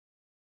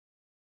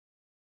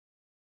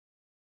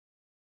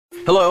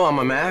Hello, I'm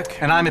a Mac.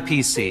 And I'm a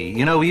PC.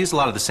 You know, we use a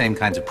lot of the same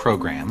kinds of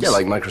programs. Yeah,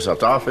 like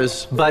Microsoft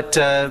Office. But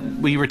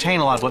we retain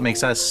a lot of what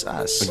makes us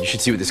us. But you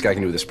should see what this guy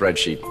can do with a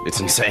spreadsheet.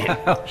 It's insane.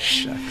 Oh,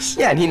 shucks.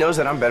 Yeah, and he knows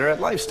that I'm better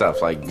at life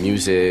stuff, like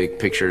music,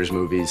 pictures,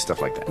 movies,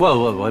 stuff like that.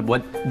 Whoa,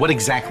 what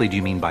exactly do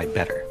you mean by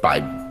better?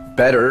 By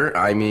better,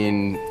 I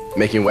mean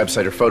making a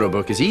website or photo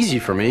book is easy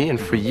for me, and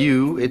for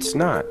you, it's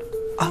not.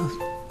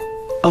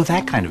 Oh,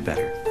 that kind of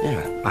better.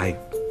 Yeah.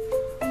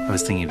 I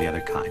was thinking of the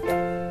other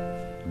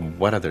kind.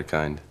 What other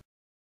kind?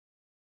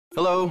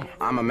 Hello,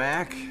 I'm a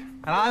Mac.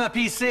 And I'm a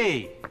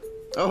PC.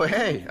 Oh,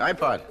 hey,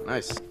 iPod.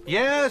 Nice.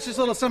 Yeah, it's just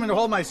a little something to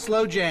hold my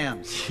slow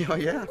jams. Oh,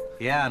 yeah?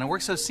 Yeah, and it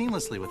works so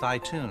seamlessly with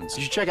iTunes.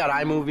 You should check out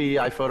iMovie,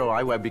 iPhoto,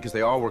 iWeb, because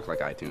they all work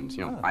like iTunes.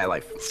 You know,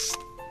 iLife.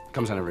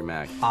 Comes on every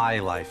Mac.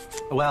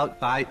 iLife. Well,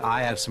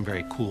 I have some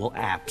very cool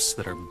apps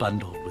that are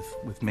bundled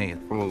with me.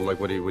 Well, like,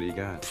 what do you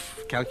got?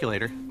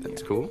 Calculator.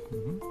 That's cool.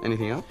 Mm-hmm.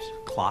 Anything else?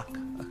 Clock.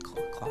 A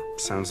clock.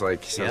 Sounds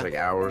like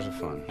hours of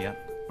fun. Yeah.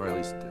 Or at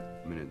least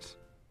minutes.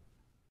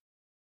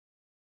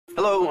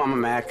 Hello, I'm a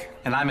Mac.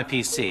 And I'm a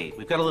PC.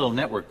 We've got a little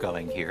network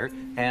going here,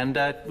 and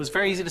it was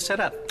very easy to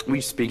set up.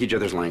 We speak each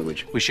other's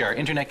language. We share our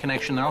internet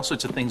connection. There are all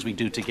sorts of things we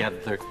do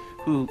together.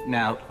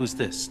 Who's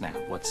this now?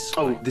 What's...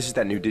 Oh, this is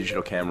that new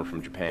digital camera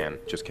from Japan.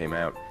 Just came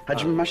out.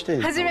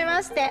 Hajimemashite. はじめ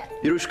まして。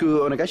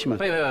 Yoroshiku onegaishimasu.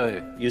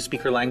 Wait. You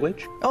speak her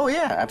language? Oh,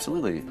 yeah,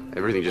 absolutely.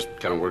 Everything just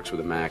kind of works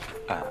with a Mac.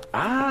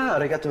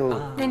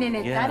 Arigato. ねえねえね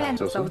え、 Yeah. 誰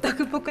そうそうオタ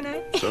クっぽくな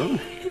い？ So?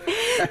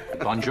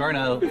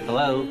 Buongiorno.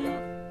 Hello.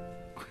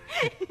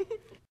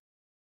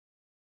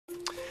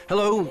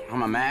 Hello,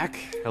 I'm a Mac.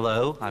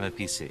 Hello, I'm a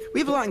PC.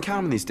 We have a lot in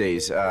common these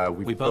days.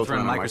 We both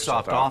run a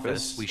Microsoft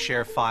Office. We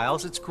share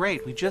files. It's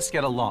great. We just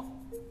get along.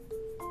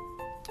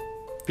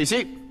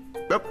 PC.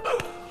 Oh.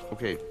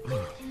 Okay.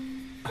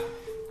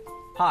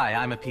 Hi,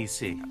 I'm a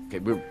PC. Okay,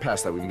 we're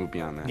past that. We moved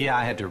beyond that. Yeah,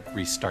 I had to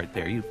restart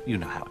there. You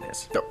know how it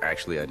is. No,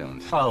 actually, I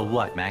don't. Oh,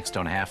 what? Macs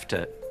don't have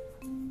to...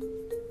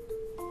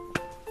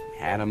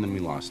 Had him, then we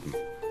lost him.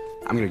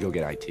 I'm gonna go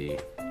get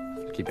IT.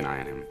 Keep an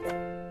eye on him.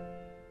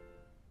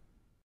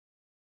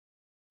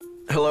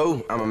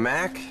 Hello, I'm a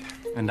Mac.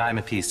 And I'm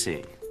a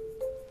PC.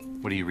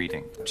 What are you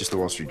reading? Just the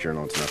Wall Street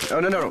Journal. It's nothing.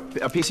 Oh, no.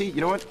 A PC?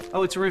 You know what?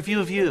 Oh, it's a review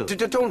of you.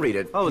 Don't read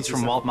it. Oh, it's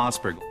from Walt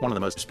Mossberg, one of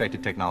the most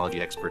respected technology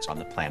experts on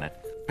the planet.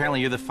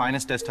 Apparently, you're the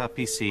finest desktop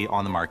PC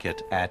on the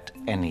market at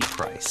any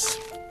price.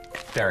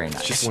 Very nice.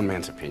 It's just one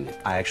man's opinion.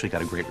 I actually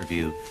got a great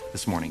review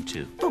this morning,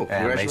 too. Oh,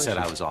 and they said congratulations.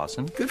 I was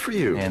awesome. Good for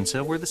you. And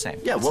so we're the same.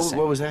 Yeah, It's the what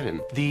same. was that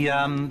in? The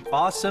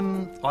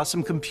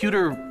awesome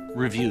computer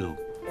review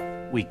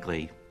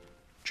weekly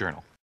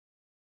journal.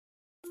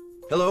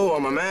 Hello,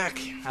 I'm a Mac.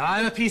 And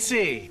I'm a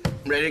PC.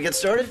 Ready to get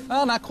started?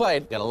 Well, not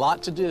quite. Got a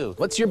lot to do.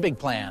 What's your big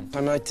plan?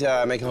 I might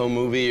make a home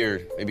movie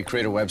or maybe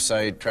create a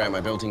website, try out my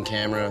built-in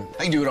camera.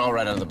 I can do it all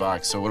right out of the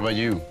box, so what about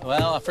you?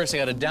 Well, first I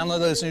got to download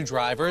those new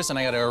drivers, and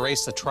I got to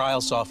erase the trial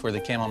software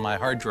that came on my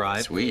hard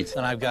drive. Sweet.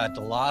 And I've got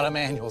a lot of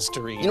manuals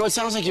to read. You know, it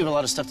sounds like you have a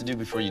lot of stuff to do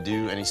before you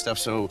do any stuff,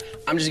 so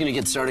I'm just gonna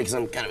get started because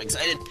I'm kind of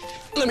excited.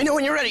 Let me know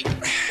when you're ready.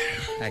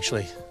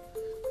 Actually,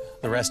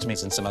 the rest of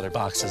me's in some other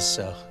boxes,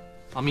 so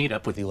I'll meet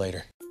up with you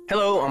later.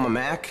 Hello, I'm a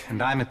Mac.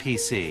 And I'm a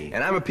PC.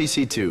 And I'm a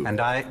PC too. And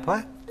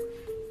what?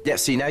 Yeah,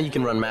 see, now you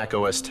can run Mac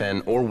OS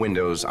 10 or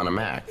Windows on a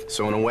Mac.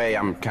 So in a way,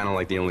 I'm kind of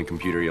like the only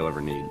computer you'll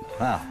ever need.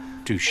 Wow,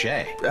 touche.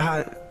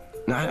 No,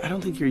 I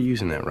don't think you're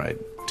using that right.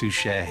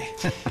 Touche.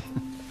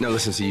 No,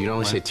 listen, see, you can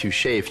only say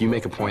touche if you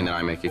make a point and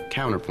I make a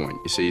counterpoint.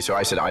 You see, so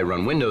I said I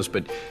run Windows,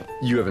 but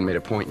you haven't made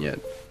a point yet.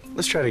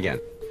 Let's try it again.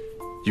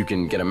 You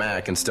can get a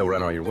Mac and still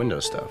run all your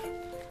Windows stuff.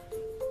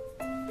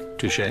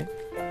 Touche.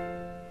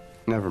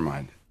 Never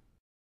mind.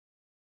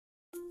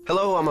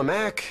 Hello, I'm a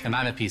Mac. And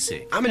I'm a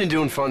PC. I'm into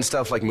doing fun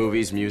stuff like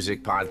movies,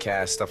 music,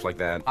 podcasts, stuff like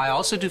that. I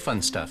also do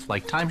fun stuff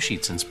like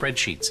timesheets and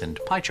spreadsheets and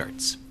pie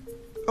charts.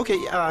 Okay,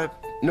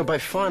 no, by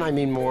fun, I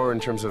mean more in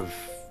terms of,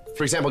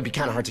 for example, it'd be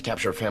kind of hard to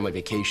capture a family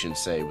vacation,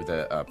 say, with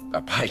a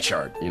pie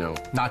chart, you know?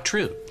 Not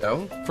true.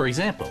 Oh? For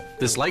example,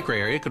 this light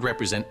gray area could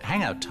represent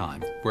hangout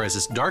time, whereas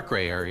this dark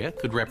gray area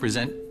could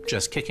represent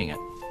just kicking it.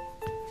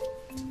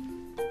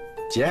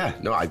 Yeah,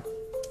 no, I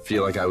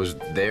feel like I was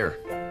there.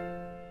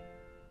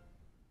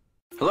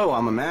 Hello,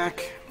 I'm a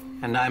Mac.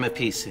 And I'm a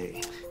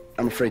PC.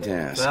 I'm afraid to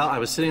ask. Well, I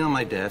was sitting on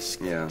my desk.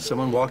 Yeah.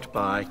 Someone walked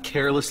by,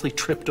 carelessly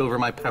tripped over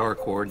my power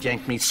cord,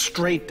 yanked me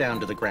straight down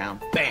to the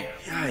ground. Bam!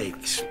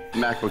 Yikes.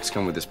 MacBooks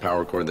come with this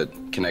power cord that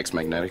connects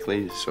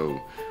magnetically, so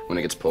when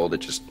it gets pulled, it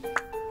just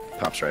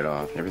pops right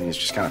off. Everything's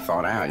just kind of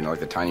thought out, you know,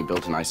 like the tiny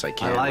built-in eyesight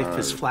camera. My life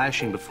is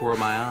flashing before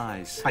my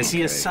eyes. I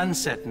see a Okay.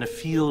 sunset in a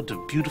field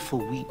of beautiful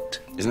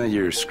wheat. Isn't that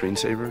your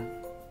screensaver?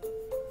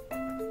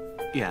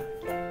 Yeah.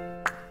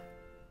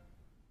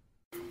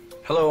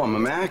 Hello, I'm a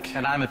Mac.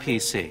 And I'm a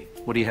PC.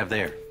 What do you have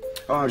there?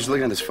 Oh, I was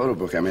looking at this photo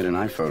book I made in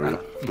iPhoto.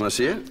 Want to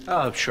see it?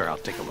 Oh, sure, I'll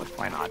take a look.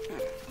 Why not?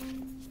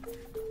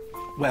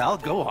 Well,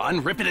 go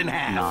on, rip it in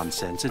half.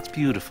 Nonsense. It's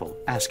beautiful.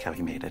 Ask how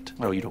he made it.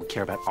 Oh, you don't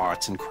care about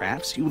arts and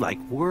crafts. You like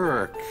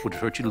work. Would it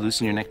hurt you to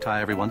loosen your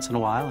necktie every once in a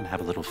while and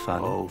have a little fun?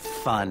 Oh,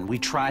 fun. We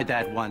tried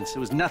that once. It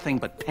was nothing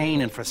but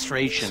pain and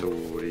frustration. So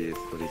what do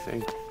you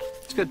think?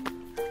 It's good.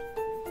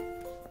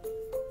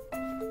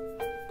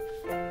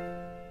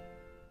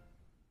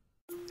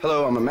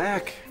 Hello, I'm a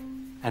Mac.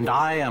 And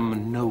I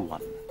am no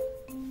one.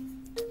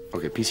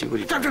 Okay, PC,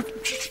 what do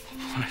you...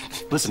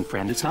 Listen,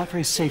 friend, it's not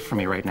very safe for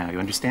me right now, you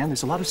understand?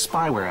 There's a lot of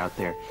spyware out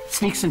there. It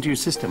sneaks into your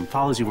system,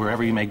 follows you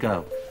wherever you may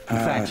go. In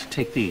fact,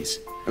 take these.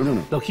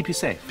 No. They'll keep you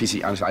safe.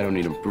 PC, honestly, I don't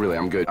need them. Really,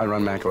 I'm good. I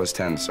run Mac OS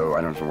 10, so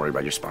I don't have to worry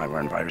about your spyware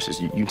and viruses.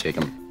 You take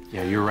them.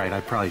 Yeah, you're right. I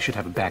probably should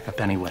have a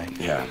backup anyway.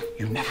 Yeah.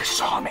 You never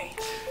saw me.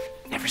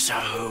 Never saw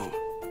who?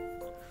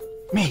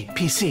 Me,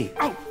 PC.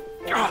 Oh!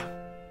 Ah.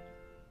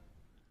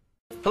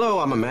 Hello,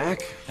 I'm a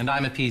Mac. And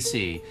I'm a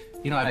PC.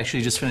 You know, I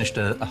actually just finished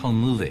a home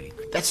movie.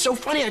 That's so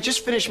funny. I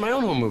just finished my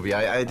own home movie.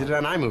 I did it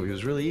on iMovie. It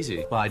was really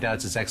easy. Well, I doubt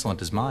it's as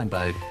excellent as mine,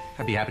 but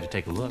I'd be happy to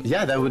take a look.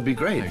 Yeah, that would be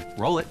great.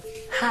 Roll it.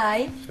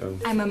 Hi,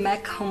 I'm a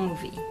Mac home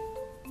movie.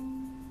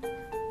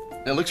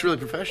 It looks really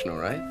professional,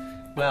 right?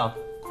 Well,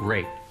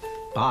 great.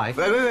 Bye.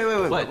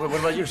 Wait. What? What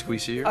about yours? Can we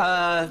see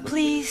yours?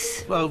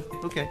 Please. Well,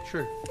 okay,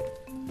 sure.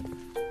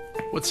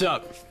 What's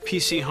up?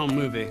 PC home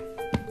movie.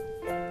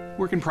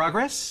 Work in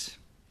progress?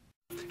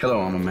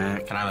 Hello, I'm a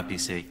Mac. And I'm a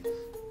PC.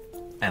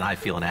 And I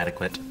feel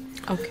inadequate.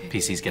 Okay.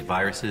 PCs get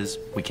viruses.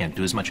 We can't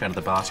do as much out of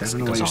the box. I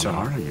don't know why you're so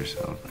hard on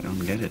yourself. I don't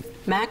get it.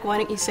 Mac, why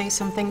don't you say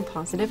something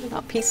positive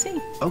about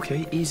PC?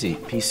 Okay, easy.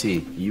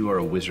 PC, you are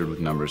a wizard with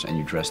numbers and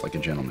you dress like a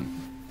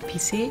gentleman.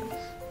 PC?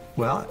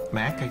 Well,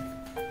 Mac,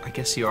 I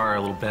guess you are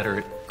a little better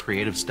at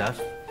creative stuff,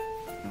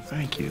 Well,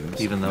 thank you.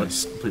 That's even though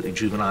nice. it's completely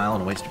juvenile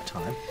and a waste of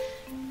time.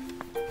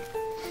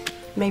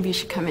 Maybe you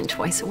should come in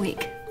twice a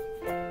week.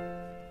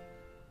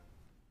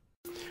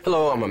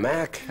 Hello, I'm a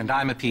Mac. And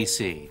I'm a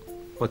PC.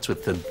 What's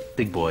with the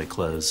big boy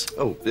clothes?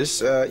 Oh,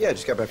 this, yeah, I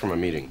just got back from a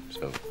meeting,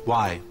 so.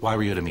 Why? Why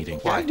were you at a meeting?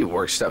 Yeah, I do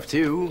work stuff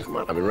too. Come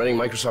on, I've been running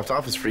Microsoft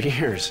Office for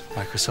years.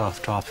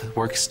 Microsoft Office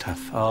work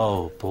stuff.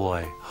 Oh,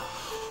 boy.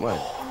 What?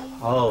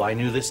 Oh, I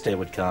knew this day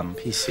would come.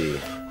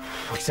 PC.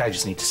 I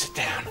just need to sit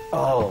down.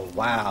 Oh,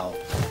 wow.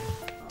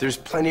 There's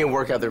plenty of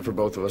work out there for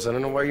both of us. I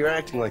don't know why you're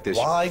acting like this.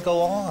 Why go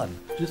on?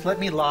 Just let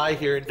me lie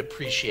here and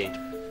depreciate.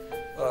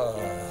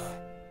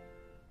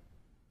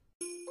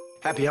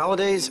 Happy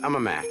holidays, I'm a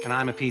Mac. And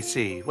I'm a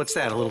PC. What's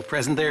that, a little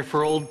present there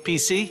for old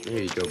PC?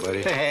 Here you go,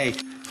 buddy. Hey,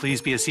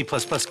 please be a C++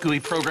 GUI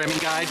programming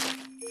guide.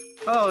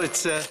 Oh,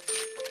 it's a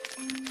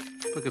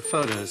book of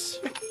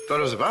photos.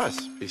 Photos of us.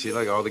 PC,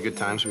 like all the good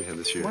times we had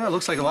this year. Well, it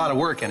looks like a lot of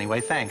work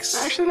anyway, thanks.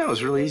 Actually, no, it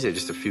was really easy.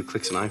 Just a few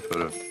clicks in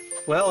iPhoto.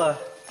 Well,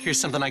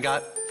 here's something I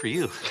got for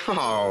you.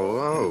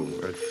 Oh,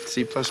 a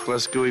C++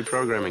 GUI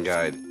programming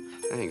guide.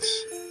 Thanks.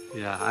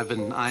 Yeah, I've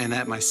been eyeing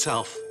that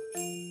myself.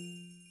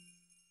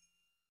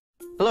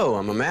 Hello,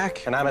 I'm a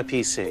Mac. And I'm a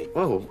PC.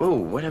 Whoa,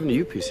 what happened to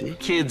you, PC?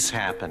 Kids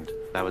happened.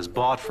 I was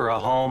bought for a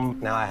home.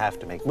 Now I have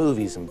to make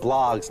movies and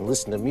blogs and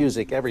listen to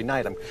music every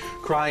night. I'm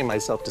crying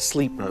myself to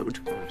sleep mode.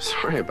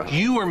 Sorry about that.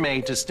 You were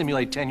made to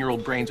stimulate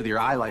 10-year-old brains with your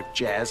iLife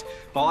jazz.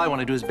 All I want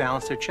to do is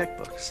balance their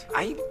checkbooks.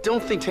 I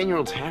don't think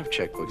 10-year-olds have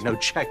checkbooks. No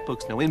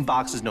checkbooks, no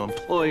inboxes, no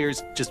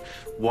employers, just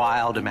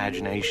wild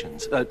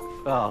imaginations.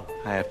 Oh,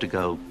 I have to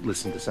go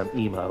listen to some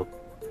emo.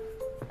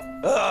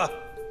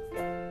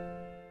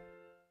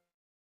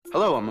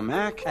 Hello, I'm a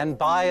Mac. And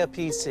buy a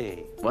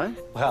PC.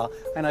 What? Well,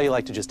 I know you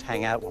like to just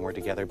hang out when we're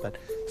together, but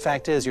the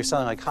fact is you're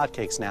selling like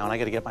hotcakes now, and I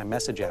got to get my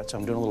message out. So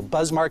I'm doing a little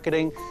buzz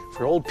marketing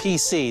for old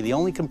PC, the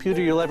only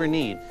computer you'll ever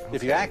need. Okay.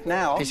 If you act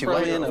now, PC, throw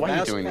in a why are you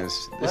mouse doing pad.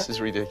 this? What? This is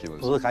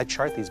ridiculous. Well, look, I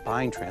chart these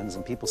buying trends,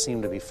 and people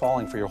seem to be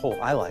falling for your whole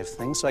iLife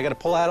thing, so I got to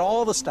pull out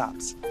all the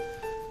stops.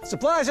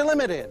 Supplies are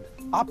limited.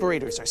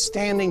 Operators are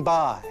standing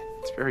by.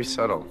 It's very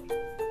subtle.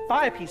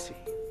 Buy a PC.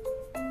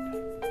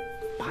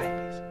 Buy a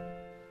PC.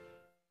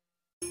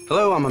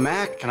 Hello, I'm a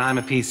Mac. And I'm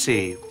a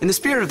PC. In the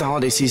spirit of the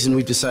holiday season,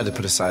 we've decided to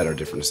put aside our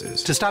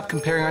differences. To stop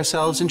comparing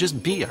ourselves and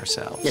just be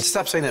ourselves. Yeah,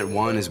 stop saying that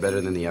one is better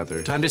than the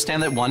other. To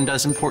understand that one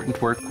does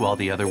important work while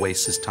the other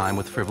wastes his time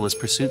with frivolous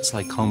pursuits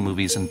like home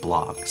movies and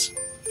blogs.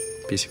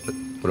 PC,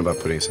 what about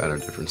putting aside our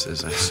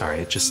differences? Sorry,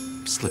 it just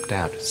slipped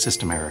out.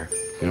 System error.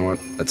 You know what?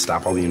 Let's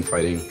stop all the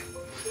infighting.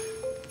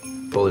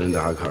 Pull it into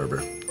Hog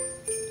Harbor.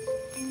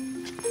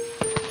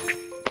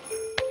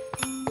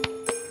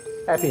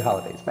 Happy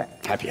holidays,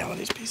 Mac. Happy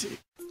holidays, PC.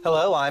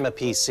 Hello, I'm a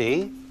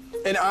PC.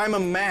 And I'm a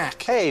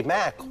Mac. Hey,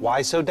 Mac,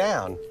 why so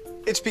down?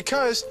 It's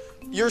because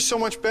you're so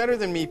much better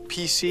than me,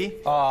 PC.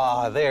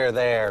 Ah,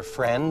 there,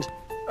 friend.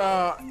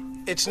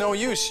 It's no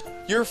use.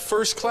 You're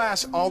first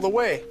class all the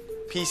way,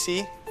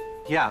 PC.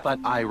 Yeah, but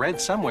I read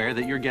somewhere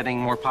that you're getting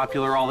more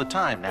popular all the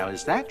time. Now,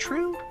 is that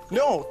true?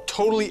 No,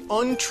 totally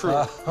untrue.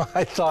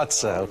 I thought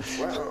so.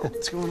 Wow,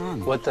 what's going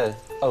on? What the?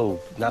 Oh,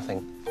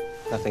 nothing.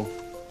 Nothing.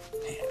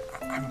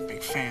 I'm a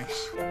big fan.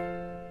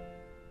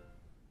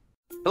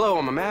 Hello,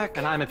 I'm a Mac.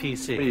 And I'm a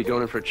PC. Are you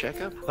going in for a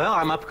checkup? Well,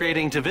 I'm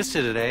upgrading to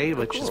Vista today,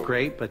 which is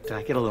great, but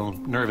I get a little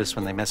nervous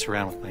when they mess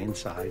around with my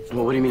insides.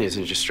 Well, what do you mean?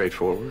 Isn't it just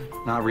straightforward?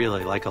 Not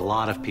really. Like a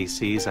lot of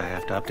PCs, I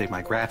have to update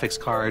my graphics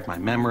card, my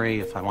memory.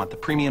 If I want the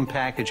premium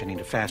package, I need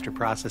a faster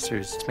processor.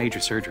 It's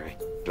major surgery.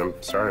 I'm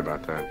sorry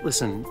about that.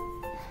 Listen,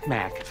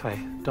 Mac, if I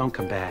don't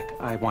come back,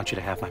 I want you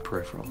to have my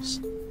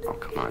peripherals. Oh,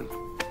 come on.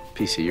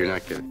 PC, you're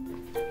not good.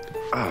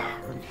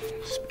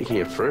 Speaking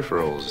of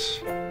peripherals...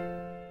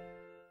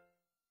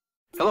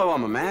 Hello,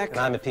 I'm a Mac. And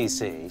I'm a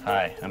PC.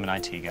 Hi, I'm an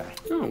IT guy.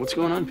 Oh, what's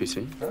going on,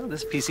 PC? Oh,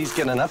 this PC's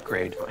getting an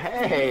upgrade.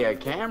 Hey, a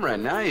camera,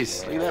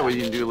 nice. Look at that, where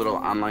you can do a little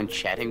online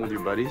chatting with your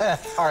buddies.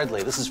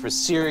 Hardly. This is for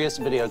serious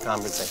video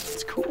conferencing.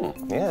 It's cool.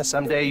 Yeah,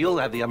 someday you'll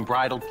have the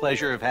unbridled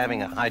pleasure of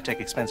having a high-tech,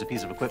 expensive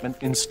piece of equipment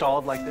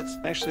installed like this.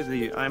 Actually,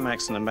 the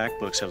iMacs and the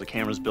MacBooks have the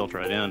cameras built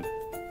right in.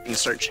 You can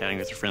start chatting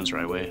with your friends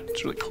right away.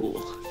 It's really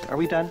cool. Are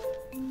we done?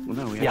 Well,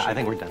 no, Yeah, I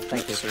think we're done.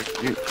 Thank you. Sir,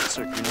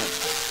 sir, good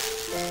night.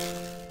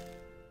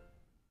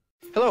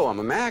 Hello, I'm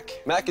a Mac.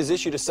 Mac has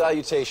issued a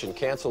salutation,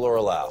 cancel or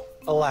allow.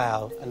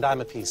 Allow, and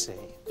I'm a PC.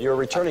 You're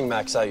returning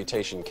Mac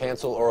salutation,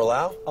 cancel or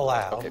allow?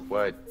 Allow. Okay,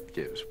 what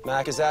gives?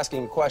 Mac is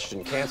asking a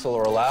question, cancel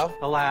or allow?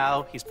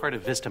 Allow. He's part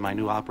of Vista, my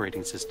new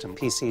operating system.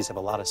 PCs have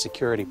a lot of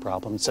security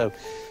problems, so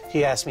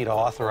he asked me to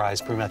authorize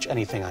pretty much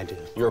anything I do.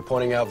 You're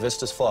pointing out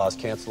Vista's flaws,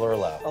 cancel or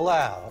allow?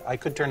 Allow. I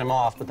could turn him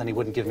off, but then he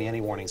wouldn't give me any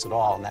warnings at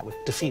all, and that would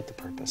defeat the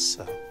purpose,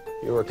 so...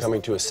 You are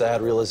coming to a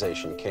sad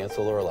realization,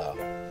 cancel or allow?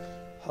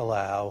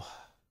 Allow.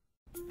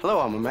 Hello,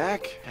 I'm a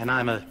Mac. And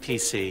I'm a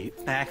PC.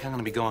 Mac, I'm going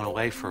to be going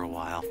away for a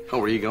while. Oh,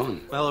 where are you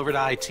going? Well, over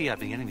to IT, I've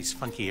been getting these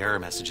funky error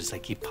messages. They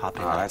keep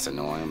popping up. That's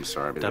annoying. I'm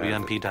sorry about that.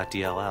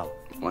 WMP.dll.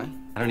 What?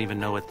 I don't even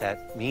know what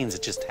that means.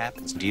 It just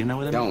happens. Do you know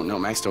what it means? No,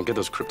 Max, don't get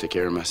those cryptic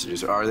error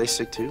messages. Are they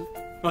sick too?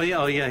 Oh,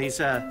 yeah. He's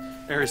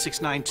error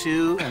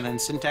 692, and then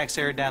syntax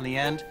error down the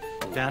end.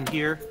 Down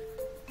here,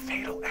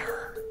 fatal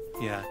error.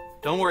 Yeah.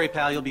 Don't worry,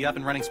 pal. You'll be up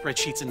and running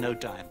spreadsheets in no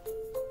time.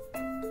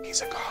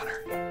 He's a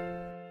goner.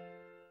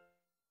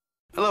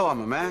 Hello,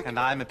 I'm a Mac. And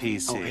I'm a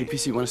PC. Oh, hey,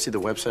 PC, want to see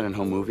the website and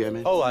home movie I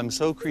made? Oh, I'm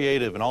so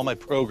creative, and all my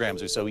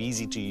programs are so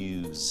easy to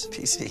use.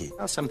 PC.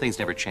 Well, some things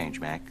never change,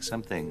 Mac.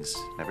 Some things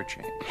never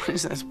change. What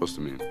is that supposed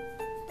to mean?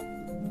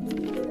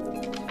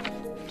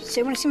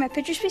 So you want to see my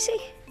pictures, PC?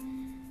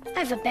 I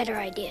have a better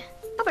idea.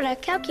 How about I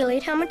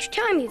calculate how much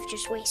time you've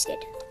just wasted?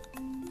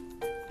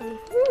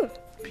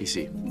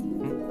 PC.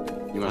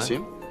 You want to see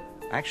him?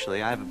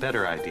 Actually, I have a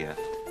better idea.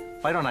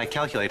 Why don't I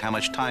calculate how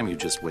much time you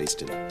just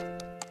wasted?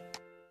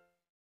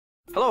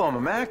 Hello, I'm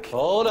a Mac.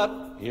 Hold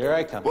up. Here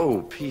I come.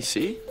 Whoa,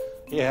 PC?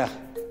 Yeah.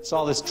 It's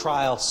all this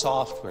trial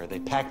software. They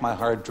pack my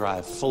hard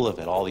drive full of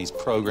it. All these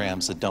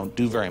programs that don't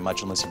do very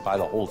much unless you buy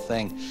the whole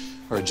thing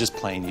or are just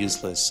plain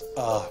useless.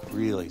 Oh, it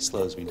really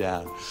slows me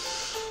down.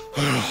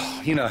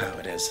 You know how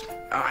it is.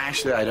 Oh,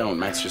 actually, I don't.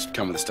 Max, just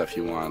come with the stuff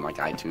you want, like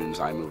iTunes,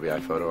 iMovie,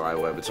 iPhoto,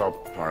 iWeb. It's all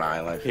part of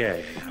iLife.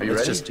 Yeah. Are you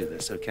Let's ready? just do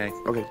this, okay?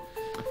 Okay.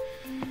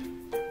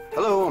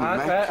 Hello,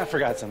 I'm a Mac. I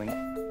forgot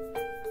something.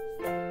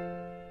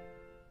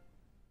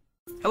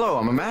 Hello,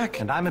 I'm a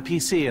Mac. And I'm a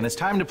PC, and it's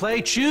time to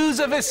play Choose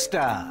a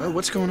Vista. Oh,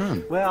 what's going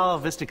on? Well,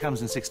 Vista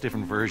comes in 6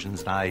 different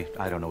versions, and I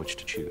don't know which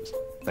to choose.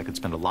 I could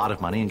spend a lot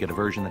of money and get a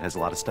version that has a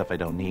lot of stuff I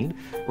don't need,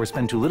 or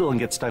spend too little and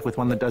get stuck with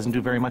one that doesn't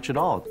do very much at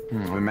all.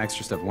 Max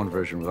just have one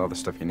version with all the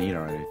stuff you need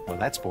already. Well,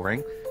 that's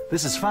boring.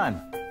 This is fun.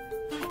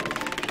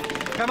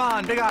 Come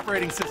on, big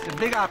operating system,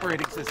 big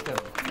operating system.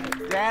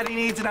 Daddy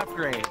needs an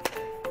upgrade.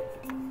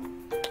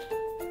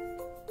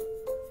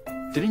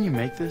 Didn't you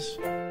make this?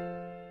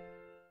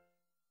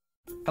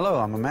 Hello,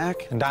 I'm a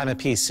Mac. And I'm a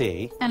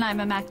PC. And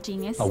I'm a Mac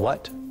genius. A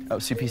what? Oh,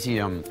 see,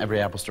 PC,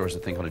 every Apple store has a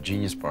thing called a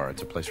Genius Bar.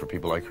 It's a place where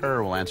people like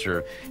her will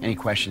answer any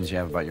questions you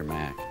have about your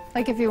Mac.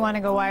 Like if you want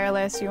to go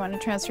wireless, you want to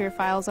transfer your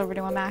files over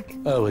to a Mac.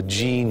 Oh, a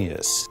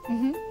genius.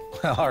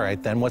 Well, all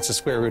right, then. What's the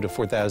square root of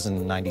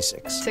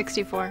 4,096?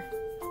 64.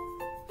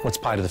 What's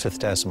pi to the 5th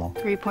decimal?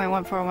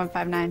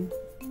 3.14159.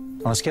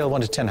 On a scale of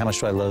 1 to 10, how much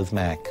do I loathe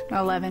Mac?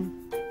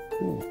 11.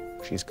 Ooh,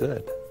 she's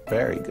good.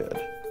 Very good.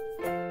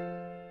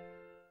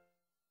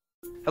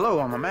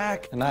 Hello, I'm a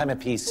Mac. And I'm a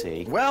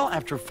PC. Well,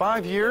 after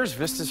 5 years,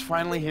 Vista's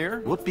finally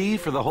here. Whoopee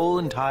for the whole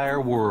entire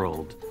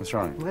world. What's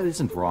wrong? Well, that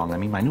isn't wrong. I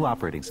mean, my new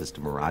operating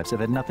system arrives. I've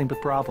had nothing but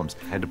problems.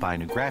 I had to buy a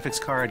new graphics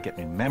card, get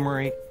new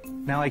memory.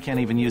 Now I can't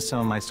even use some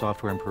of my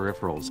software and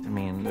peripherals. I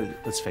mean,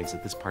 let's face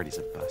it, this party's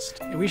a bust.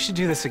 We should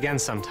do this again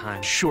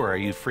sometime. Sure, are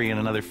you free in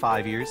another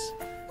 5 years?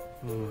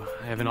 Ooh,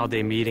 I have an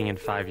all-day meeting in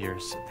 5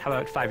 years. How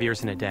about 5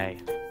 years in a day?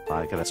 Well,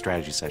 I got a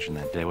strategy session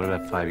that day. What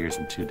about 5 years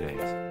in 2 days?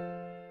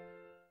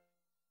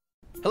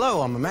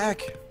 Hello, I'm a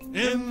Mac.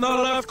 In the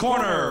left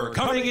corner,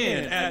 coming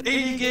in at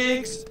 80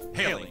 gigs,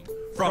 hailing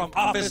from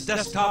office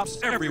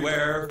desktops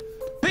everywhere,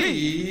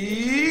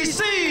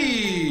 PC!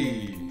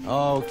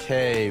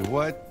 Okay,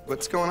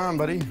 what's going on,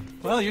 buddy?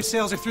 Well, your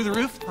sales are through the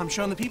roof. I'm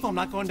showing the people I'm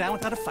not going down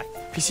without a fight.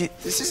 PC,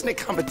 this isn't a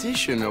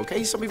competition,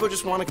 okay? Some people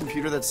just want a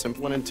computer that's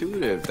simple and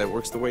intuitive, that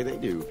works the way they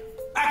do.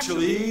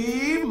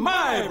 Actually,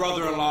 my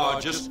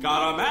brother-in-law just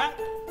got a Mac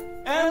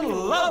and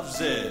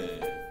loves it.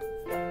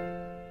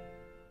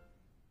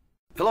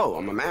 Hello,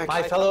 I'm a Mac.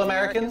 My fellow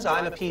Americans,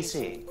 I'm a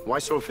PC. Why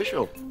so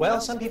official? Well,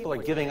 some people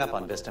are giving up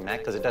on Vista Mac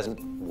because it doesn't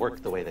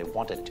work the way they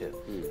want it to.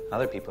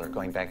 Other people are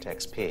going back to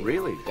XP.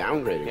 Really?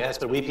 Downgrading? Yes,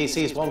 but we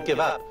PCs won't give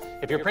up.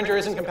 If your printer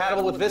isn't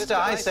compatible with Vista,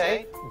 I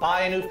say,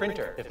 buy a new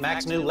printer. If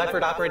Mac's new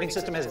Leopard operating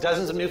system has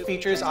dozens of new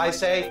features, I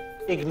say,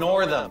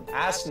 ignore them.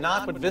 Ask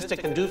not what Vista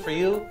can do for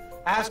you.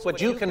 Ask what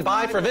you can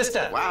buy for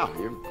Vista. Wow,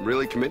 you're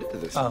really committed to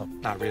this. Oh,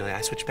 not really. I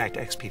switched back to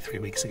XP 3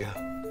 weeks ago.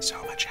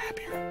 So much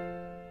happier.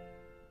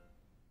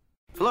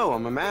 Hello,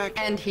 I'm a Mac.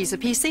 And he's a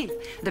PC,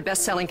 the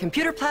best-selling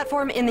computer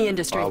platform in the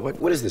industry.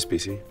 What is this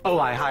PC? Oh,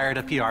 I hired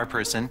a PR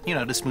person,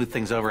 to smooth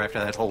things over after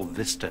that whole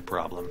Vista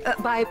problem.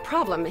 By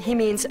problem, he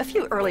means a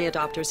few early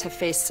adopters have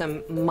faced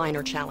some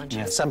minor challenges.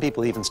 Yeah, some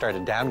people even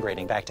started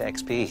downgrading back to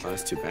XP. Oh,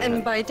 that's too bad.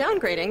 And by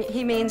downgrading,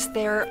 he means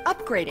they're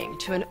upgrading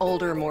to an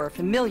older, more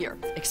familiar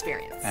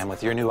experience. And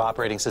with your new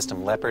operating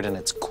system, Leopard, and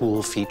its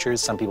cool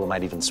features, some people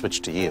might even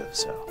switch to you,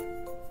 so.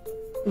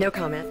 No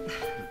comment.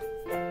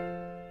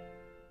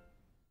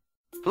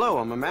 Hello,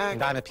 I'm a Mac.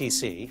 And I'm a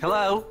PC.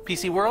 Hello,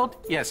 PC World?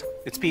 Yes,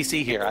 it's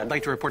PC here. I'd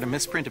like to report a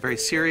misprint, a very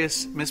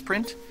serious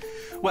misprint.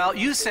 Well,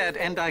 you said,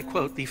 and I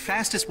quote, the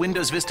fastest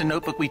Windows Vista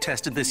notebook we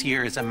tested this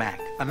year is a Mac.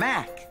 A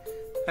Mac?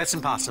 That's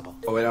impossible.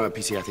 Oh, wait, I'm a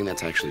PC. I think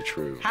that's actually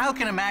true. How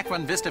can a Mac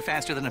run Vista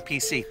faster than a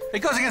PC? It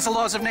goes against the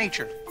laws of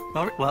nature.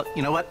 Well,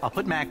 you know what? I'll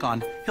put Mac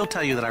on. He'll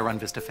tell you that I run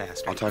Vista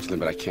faster. I'll talk to them,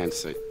 but I can't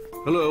say.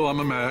 Hello, I'm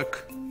a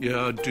Mac.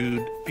 Yeah,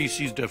 dude,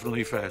 PC's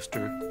definitely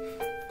faster.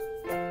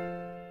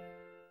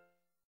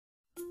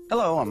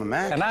 Hello, I'm a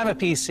Mac. And I'm a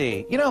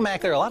PC. Mac,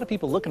 there are a lot of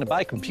people looking to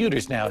buy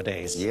computers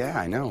nowadays. Yeah,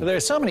 I know. There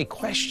are so many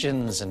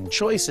questions and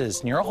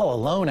choices, and you're all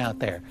alone out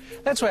there.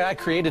 That's why I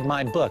created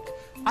my book.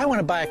 I want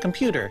to buy a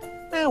computer.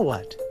 Now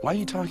what? Why are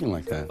you talking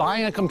like that?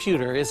 Buying a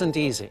computer isn't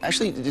easy.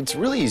 Actually, it's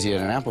really easy at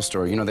an Apple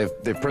store. They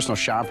have personal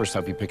shoppers to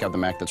help you pick out the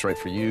Mac that's right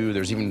for you.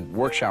 There's even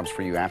workshops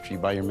for you after you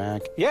buy your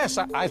Mac. Yes,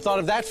 I thought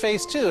of that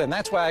phase too, and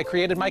that's why I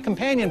created my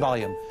companion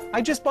volume.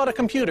 I just bought a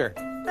computer.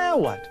 Now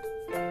what?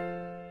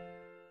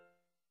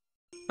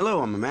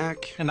 Hello, I'm a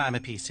Mac. And I'm a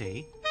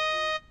PC.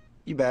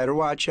 You better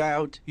watch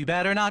out. You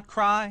better not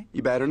cry.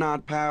 You better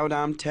not pout,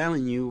 I'm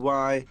telling you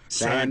why.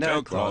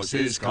 Santa Claus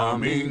is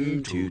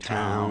coming to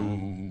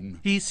town.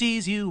 He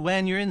sees you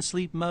when you're in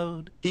sleep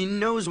mode. He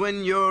knows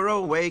when you're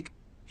awake.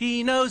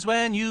 He knows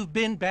when you've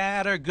been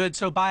bad or good,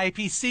 so buy a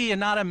PC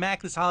and not a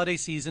Mac this holiday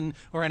season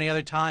or any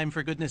other time,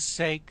 for goodness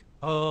sake.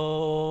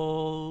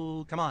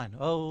 Oh, come on.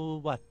 Oh,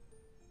 what?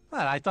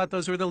 Well, I thought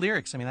those were the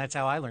lyrics. I mean, that's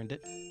how I learned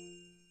it.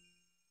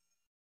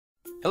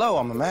 Hello,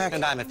 I'm a Mac.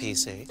 And I'm a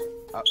PC.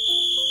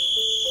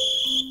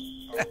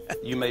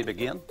 You may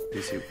begin.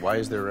 PC, why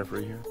is there a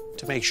referee here?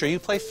 To make sure you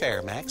play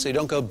fair, Mac, so you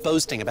don't go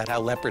boasting about how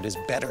Leopard is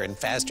better and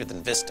faster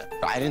than Vista.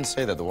 I didn't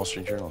say that. The Wall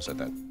Street Journal said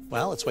that.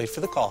 Well, let's wait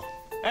for the call.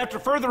 After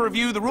further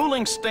review, the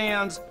ruling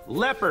stands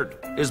Leopard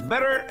is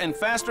better and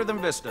faster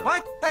than Vista.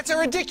 What? That's a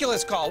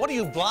ridiculous call. What are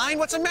you, blind?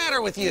 What's the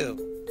matter with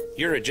you?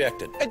 You're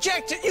ejected.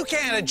 Ejected? You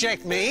can't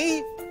eject me.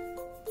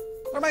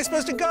 Where am I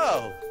supposed to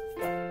go?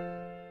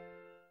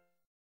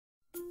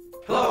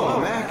 Hello, I'm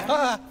a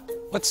Mac.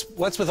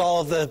 What's with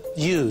all of the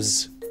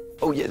U's?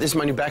 Oh, yeah, this is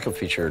my new backup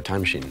feature,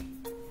 Time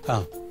Machine.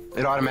 Oh.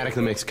 It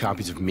automatically makes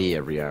copies of me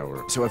every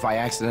hour. So if I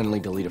accidentally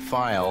delete a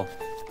file,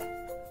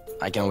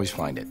 I can always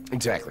find it.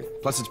 Exactly.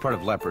 Plus, it's part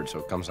of Leopard, so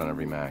it comes on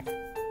every Mac.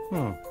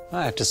 I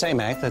have to say,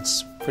 Mac,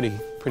 that's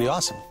pretty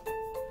awesome.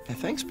 Yeah,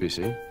 thanks,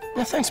 PC.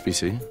 Yeah, thanks,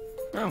 PC.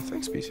 Oh,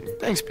 thanks, PC.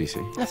 Thanks,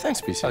 PC. Yeah,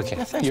 thanks, PC. Okay,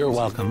 yeah, thanks, you're PC.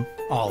 welcome,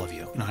 all of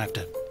you. You don't have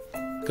to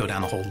go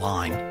down the whole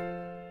line.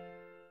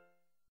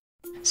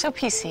 So,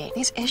 PC,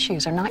 these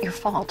issues are not your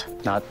fault.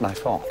 Not my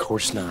fault. Of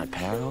course not,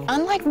 pal.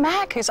 Unlike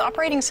Mac, whose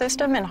operating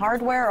system and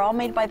hardware are all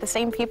made by the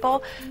same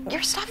people,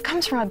 your stuff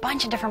comes from a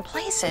bunch of different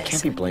places. You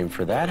can't be blamed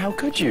for that. How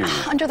could you?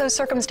 Under those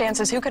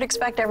circumstances, who could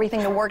expect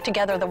everything to work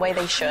together the way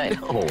they should?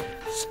 No.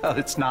 So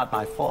it's not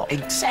my fault.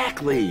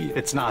 Exactly.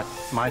 It's not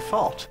my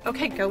fault.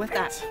 Okay, go with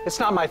that. It's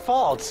not my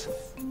fault.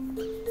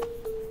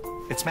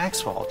 It's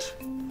Mac's fault.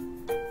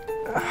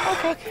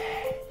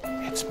 Okay.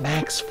 It's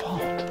Mac's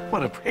fault.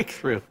 What a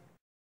breakthrough.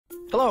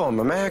 Hello, I'm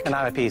a Mac. And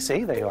I'm a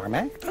PC. There you are,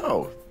 Mac.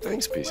 Oh,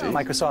 thanks, PC. Well,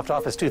 Microsoft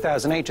Office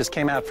 2008 just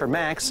came out for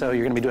Mac, so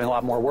you're going to be doing a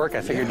lot more work.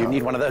 I figured you'd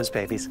need one of those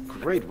babies.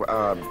 Great.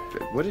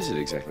 What is it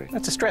exactly?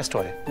 That's a stress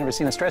toy. Never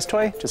seen a stress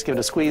toy? Just give it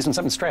a squeeze when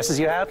something stresses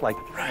you out, like,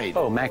 right.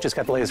 Oh, Mac just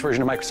got the latest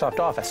version of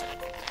Microsoft Office.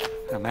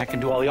 Now, Mac can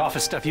do all the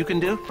Office stuff you can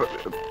do. But,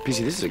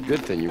 PC, this is a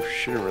good thing. You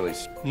shouldn't really...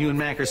 You and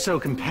Mac are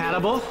so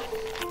compatible.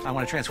 I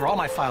want to transfer all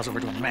my files over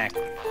to a Mac.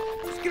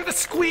 Just give it a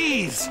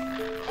squeeze.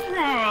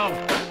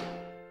 Oh.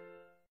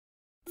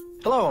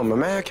 Hello, I'm a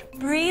Mac.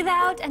 Breathe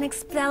out and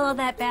expel all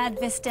that bad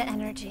Vista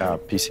energy.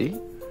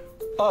 PC?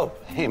 Oh,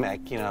 hey, Mac,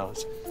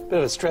 it's a bit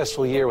of a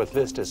stressful year with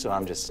Vista, so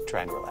I'm just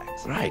trying to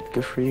relax. Right,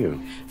 good for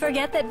you.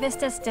 Forget that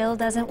Vista still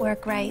doesn't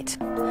work right.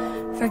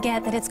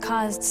 Forget that it's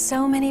caused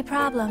so many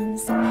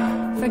problems.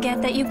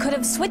 Forget that you could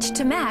have switched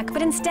to Mac,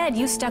 but instead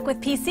you stuck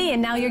with PC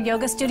and now your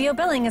yoga studio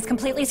billing is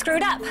completely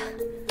screwed up.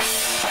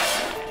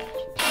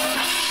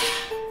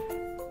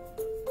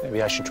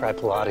 Maybe I should try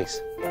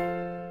Pilates.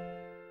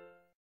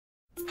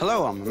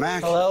 Hello, I'm a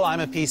Mac. Hello, I'm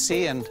a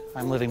PC, and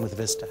I'm living with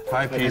Vista.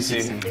 Hi,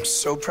 PC. I'm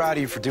so proud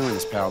of you for doing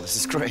this, pal. This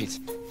is great.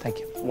 Thank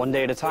you. One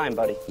day at a time,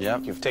 buddy.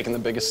 Yep, you've taken the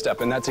biggest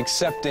step, and that's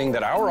accepting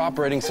that our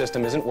operating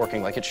system isn't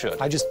working like it should.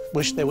 I just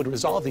wish they would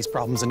resolve these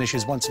problems and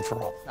issues once and for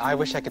all. I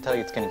wish I could tell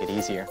you it's going to get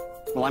easier.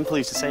 Well, I'm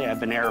pleased to say I've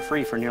been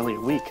error-free for nearly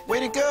a week. Way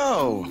to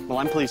go! Well,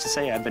 I'm pleased to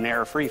say I've been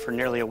error-free for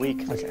nearly a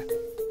week. Okay.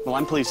 Well,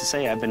 I'm pleased to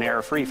say I've been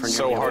error-free for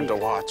nearly a week. So hard to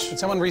watch. Can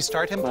someone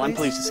restart him, please? Well, I'm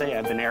pleased to say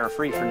I've been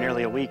error-free for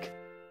nearly a week.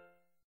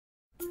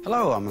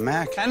 Hello, I'm a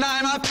Mac. And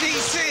I'm a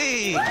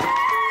PC!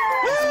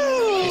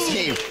 Hey,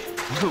 Steve,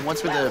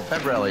 what's with the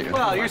pep rally?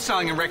 Well, you're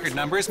selling in record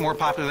numbers, more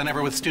popular than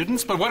ever with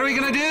students, but what are we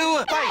gonna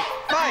do? Fight!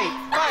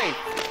 Fight!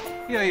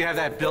 Fight! You know, you have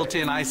that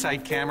built-in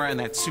eyesight camera and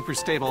that super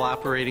stable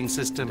operating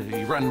system.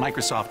 You run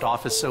Microsoft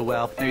Office so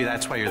well. Maybe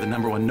that's why you're the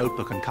 #1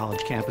 notebook on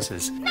college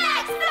campuses.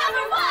 Next, #1!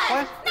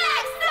 What?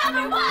 Next,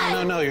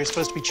 #1! No, you're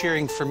supposed to be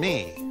cheering for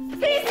me.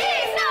 PC's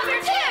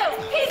 #2!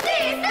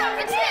 PC's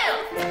 #2!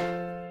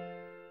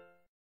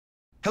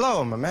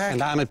 Hello, I'm a Mac.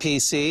 And I'm a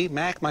PC.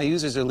 Mac, my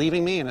users are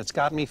leaving me, and it's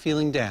got me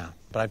feeling down.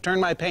 But I've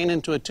turned my pain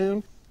into a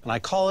tune, and I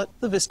call it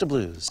the Vista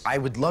Blues. I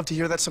would love to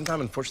hear that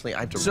sometime. Unfortunately, I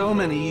have to... So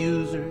many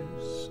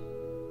users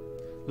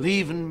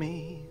leaving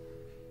me,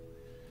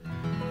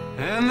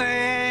 and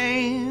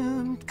they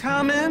ain't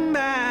coming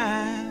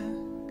back.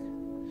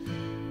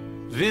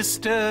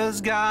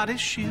 Vista's got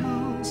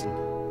issues,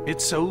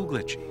 it's so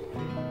glitchy.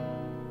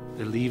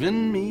 They're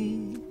leaving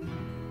me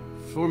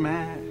for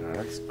Mac.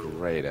 That's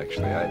great,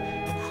 actually.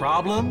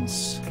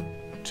 Problems,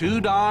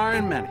 too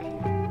darn many.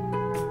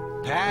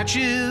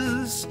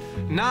 Patches,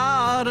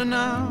 not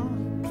enough.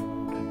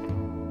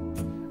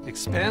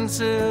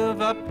 Expensive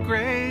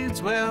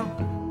upgrades, well,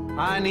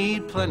 I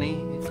need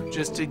plenty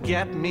just to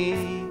get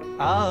me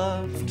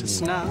up to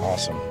snuff.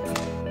 Awesome.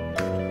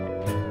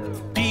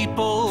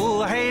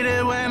 People hate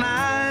it when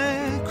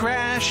I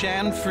crash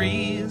and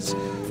freeze.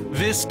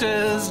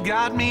 Vista's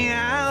got me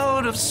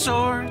out of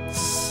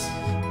sorts.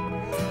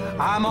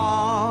 I'm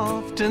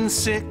often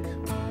sick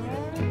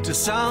to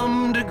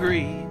some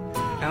degree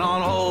and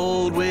on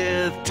hold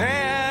with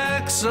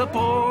tech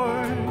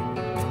support.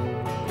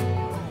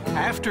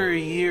 After a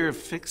year of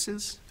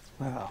fixes,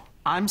 well,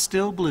 I'm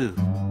still blue.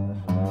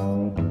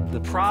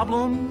 The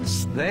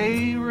problems,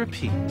 they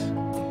repeat.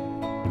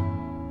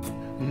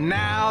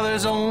 Now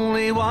there's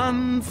only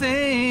one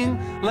thing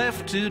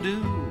left to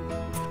do.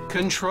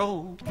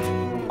 Control,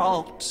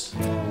 Alt,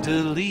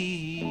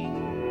 Delete.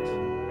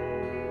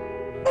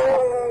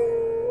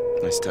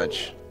 Nice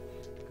touch.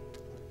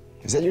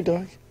 Is that your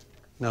dog?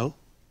 No.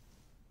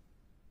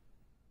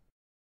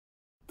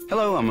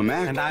 Hello, I'm a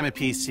Mac. And I'm a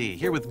PC,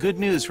 here with good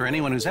news for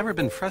anyone who's ever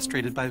been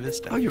frustrated by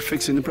Vista. Oh, you're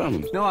fixing the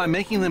problems. No, I'm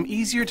making them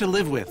easier to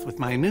live with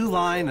my new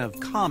line of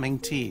calming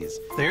teas.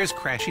 There's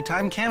Crashy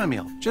Time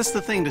Chamomile, just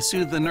the thing to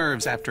soothe the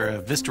nerves after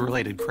a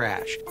Vista-related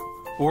crash.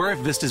 Or if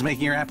Vista's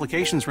making your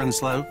applications run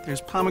slow,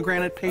 there's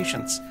Pomegranate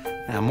Patience.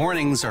 Now,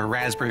 mornings are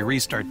raspberry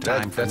restart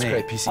time for that's me.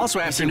 Great, PC. Also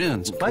PC,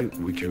 afternoons, but...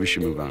 We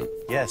should move on.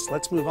 Yes,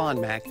 let's move on,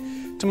 Mac,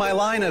 to my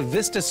line of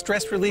Vista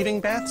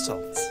stress-relieving bath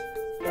salts.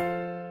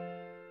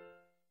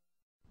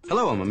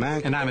 Hello, I'm a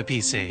Mac. And I'm a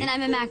PC. And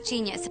I'm a Mac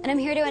genius, and I'm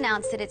here to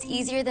announce that it's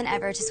easier than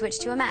ever to switch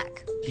to a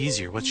Mac.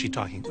 Easier? What's she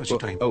talking?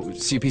 Oh,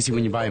 see, PC,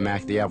 when you buy a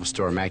Mac at the Apple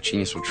Store, Mac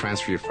Genius will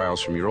transfer your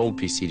files from your old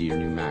PC to your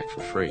new Mac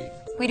for free.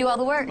 We do all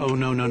the work. Oh,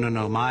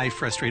 no. My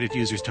frustrated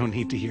users don't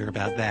need to hear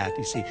about that.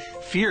 You see,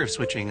 fear of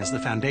switching is the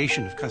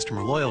foundation of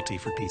customer loyalty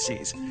for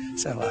PCs.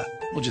 So,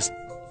 we'll just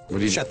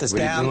shut this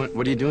down.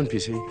 What are you doing,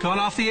 PC? Going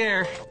off the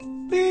air.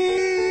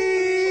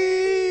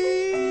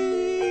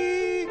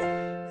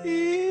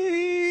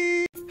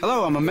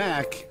 Hello, I'm a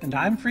Mac. And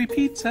I'm free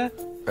pizza.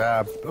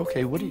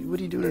 Okay, what are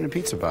you doing in a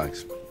pizza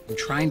box? I'm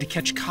trying to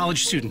catch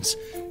college students.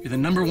 You're the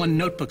 #1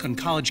 notebook on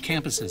college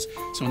campuses.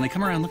 So when they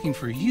come around looking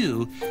for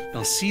you,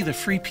 they'll see the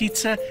free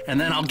pizza, and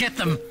then I'll get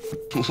them.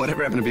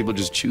 Whatever happened to people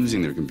just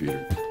choosing their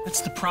computer?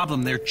 That's the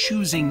problem. They're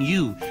choosing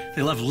you.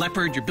 They love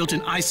Leopard, your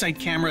built-in eyesight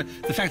camera,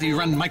 the fact that you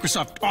run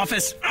Microsoft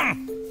Office.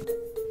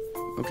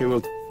 Okay,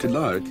 well, good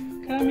luck.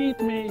 Come eat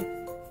me.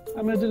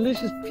 I'm a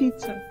delicious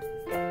pizza.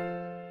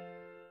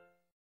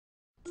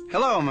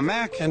 Hello, I'm a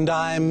Mac. And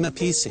I'm a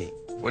PC.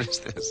 What is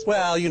this?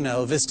 Well, you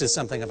know, Vista's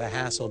something of a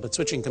hassle, but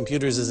switching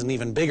computers is an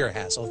even bigger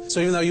hassle. So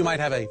even though you might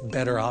have a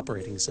better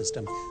operating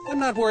system, I'm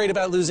not worried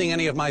about losing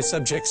any of my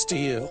subjects to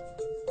you.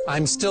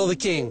 I'm still the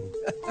king.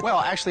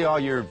 Well, actually,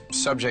 all your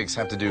subjects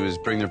have to do is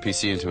bring their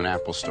PC into an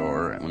Apple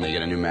store when they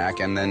get a new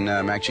Mac, and then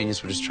Mac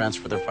Genius will just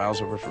transfer their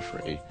files over for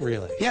free.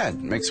 Really? Yeah, it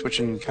makes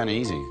switching kind of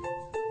easy.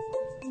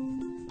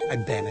 I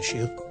banish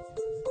you.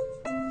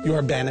 You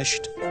are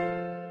banished.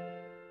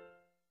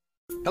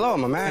 Hello,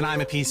 I'm a Mac. And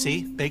I'm a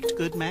PC. Baked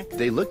good, Mac?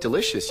 They look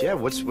delicious, yeah.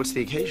 What's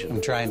the occasion?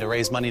 I'm trying to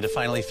raise money to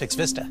finally fix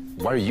Vista.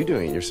 Why are you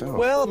doing it yourself?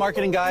 Well,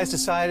 marketing guys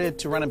decided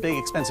to run a big,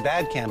 expensive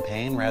ad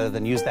campaign rather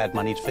than use that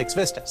money to fix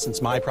Vista.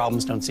 Since my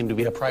problems don't seem to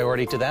be a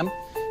priority to them,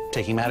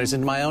 taking matters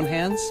into my own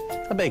hands,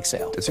 a bake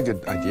sale. That's a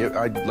good idea.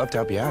 I'd love to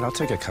help you out. I'll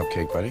take a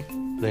cupcake, buddy.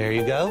 There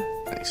you go.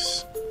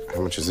 Nice.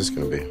 How much is this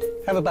going to be?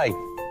 Have a bite.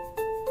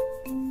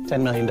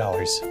 $10 million.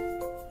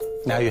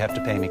 Now you have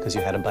to pay me because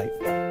you had a bite.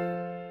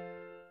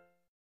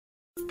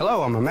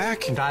 Hello, I'm a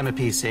Mac. And I'm a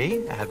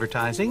PC.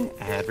 Advertising,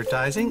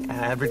 advertising,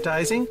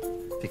 advertising.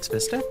 Fix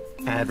Vista.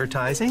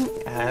 Advertising,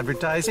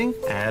 advertising,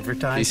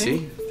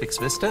 advertising. PC? Fix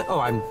Vista. Oh,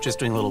 I'm just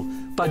doing a little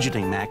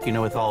budgeting, Mac. You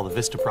know, with all the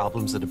Vista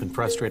problems that have been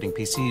frustrating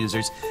PC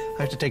users,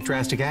 I have to take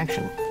drastic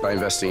action. By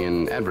investing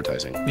in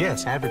advertising?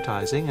 Yes,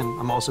 advertising, and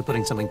I'm also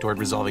putting something toward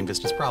resolving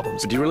Vista's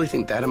problems. But do you really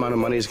think that amount of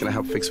money is going to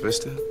help fix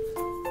Vista?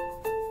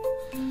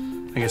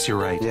 I guess you're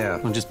right. Yeah.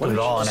 We'll just put it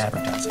all on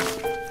advertising.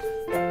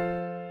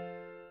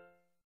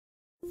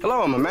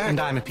 Hello, I'm a Mac. And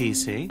I'm a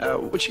PC.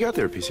 What you got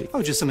there, PC?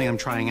 Oh, just something I'm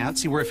trying out.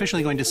 See, we're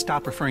officially going to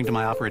stop referring to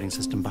my operating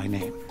system by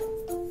name.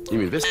 You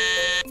mean Vista?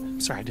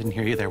 Sorry, I didn't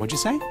hear you there. What'd you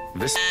say?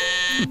 Vista?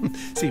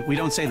 See, we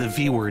don't say the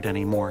V word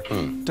anymore.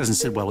 Doesn't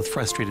sit well with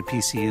frustrated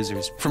PC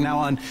users. From now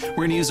on, we're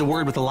going to use a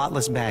word with a lot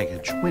less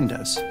baggage.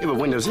 Windows. Yeah, but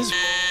Windows is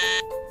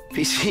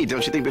PC.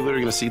 Don't you think people are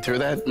going to see through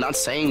that? Not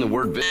saying the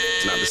word Vista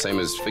is not the same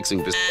as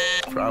fixing Vista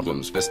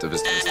problems. Vista,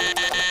 Vista, Vista.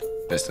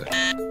 Vista.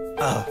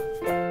 Oh.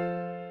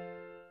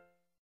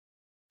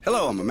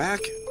 Hello, I'm a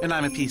Mac. And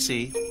I'm a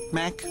PC.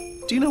 Mac,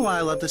 do you know why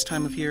I love this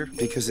time of year?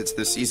 Because it's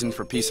the season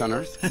for peace on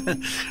Earth?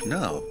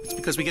 No, it's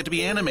because we get to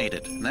be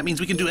animated. And that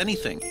means we can do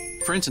anything.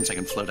 For instance, I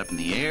can float up in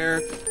the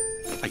air.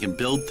 I can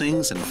build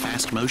things in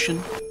fast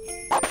motion.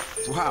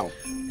 Wow.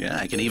 Yeah,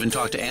 I can even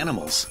talk to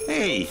animals.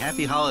 Hey,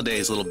 happy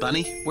holidays, little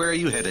bunny. Where are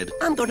you headed?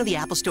 I'm going to the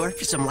Apple Store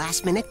for some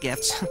last-minute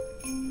gifts.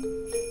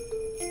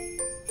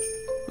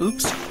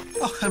 Oops.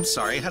 Oh, I'm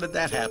sorry. How did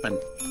that happen?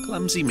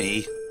 Clumsy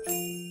me.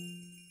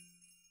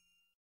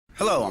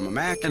 Hello, I'm a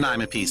Mac. And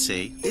I'm a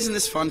PC. Isn't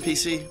this fun,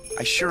 PC?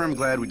 I sure am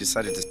glad we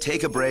decided to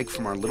take a break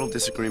from our little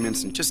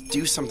disagreements and just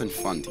do something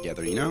fun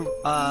together, you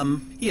know?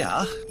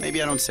 Yeah.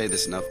 Maybe I don't say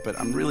this enough, but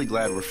I'm really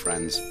glad we're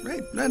friends.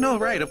 Right. No,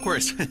 right, of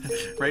course.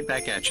 Right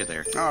back at you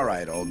there. All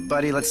right, old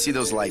buddy, let's see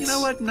those lights. You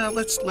know what? No,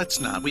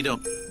 let's not. We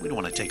don't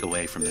want to take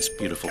away from this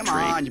beautiful tree. Come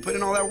on, you put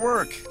in all that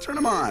work. Turn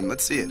them on.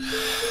 Let's see it.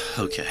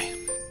 Okay.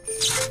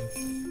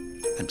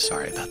 I'm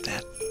sorry about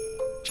that.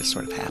 Just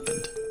sort of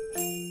happened.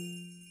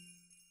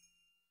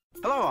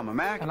 Hello, I'm a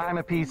Mac. And I'm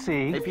a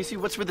PC. Hey, PC,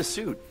 what's with the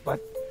suit?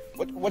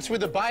 What's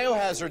with the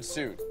biohazard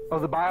suit? Oh,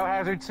 the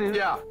biohazard suit?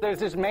 Yeah. There's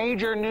this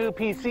major new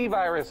PC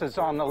virus that's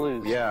on the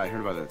loose. Yeah, I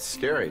heard about that. It's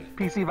scary.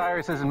 PC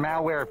viruses and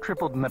malware have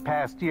tripled in the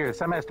past year.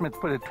 Some estimates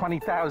put it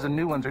 20,000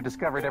 new ones are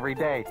discovered every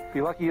day. If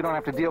you're lucky, you don't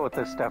have to deal with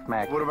this stuff,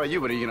 Mac. What about you?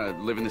 What, are you going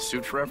to live in the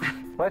suit forever?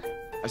 What?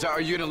 I said, are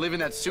you going to live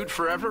in that suit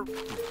forever?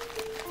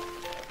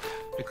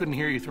 I couldn't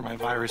hear you through my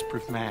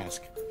virus-proof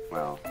mask.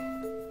 Well.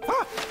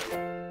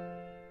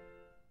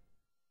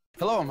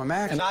 Hello, I'm a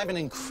Mac. And I'm an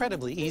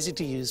incredibly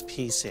easy-to-use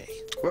PC.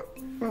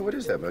 What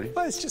is that, buddy?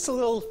 Well, it's just a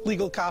little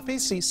legal copy.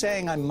 See,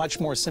 saying I'm much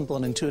more simple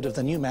and intuitive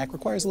than you, Mac,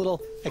 requires a little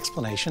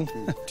explanation.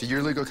 Did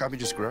your legal copy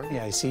just grow?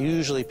 Yeah, you see,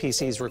 usually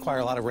PCs require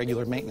a lot of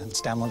regular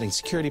maintenance, downloading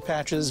security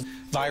patches,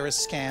 virus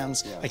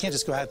scans. Yeah. I can't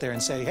just go out there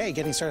and say, hey,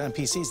 getting started on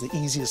PC is the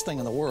easiest thing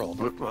in the world.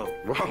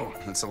 Whoa,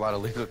 that's a lot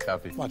of legal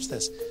copy. Watch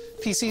this.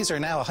 PCs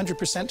are now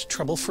 100%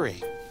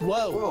 trouble-free.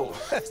 Whoa.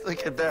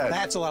 Look at that.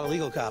 That's a lot of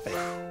legal copy.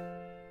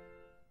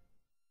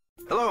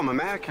 Hello, I'm a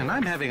Mac. And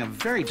I'm having a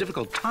very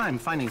difficult time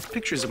finding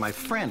pictures of my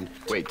friend.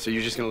 Wait, so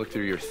you're just going to look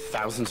through your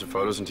thousands of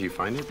photos until you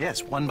find it?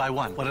 Yes, one by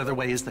one. What other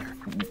way is there?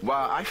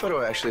 Well,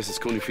 iPhoto actually has this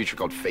cool new feature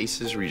called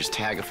Faces, where you just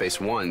tag a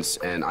face once,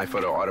 and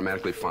iPhoto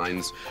automatically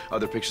finds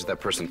other pictures of that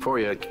person for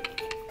you,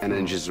 and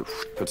then just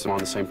puts them on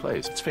the same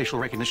place. It's facial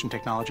recognition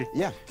technology?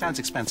 Yeah. Sounds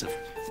expensive.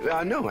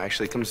 No,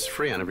 actually, it comes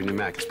free on every new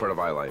Mac. It's part of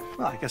iLife.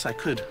 Well, I guess I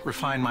could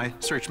refine my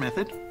search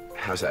method.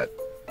 How's that?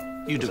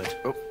 You do it.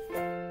 Oh.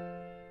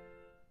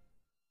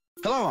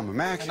 Hello, I'm a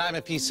Mac. And I'm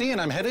a PC,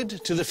 and I'm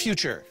headed to the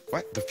future.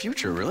 What? The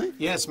future, really?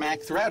 Yes, Mac.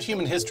 Throughout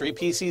human history,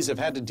 PCs have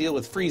had to deal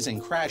with freezing,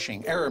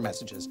 crashing, error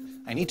messages.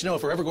 I need to know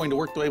if we're ever going to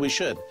work the way we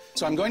should.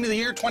 So I'm going to the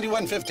year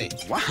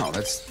 2150. Wow,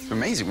 that's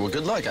amazing. Well,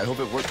 good luck. I hope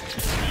it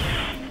works.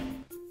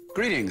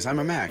 Greetings, I'm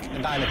a Mac.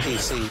 And I'm a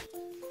PC.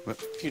 What?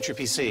 Future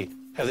PC.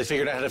 Have they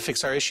figured out how to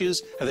fix our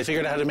issues? Have they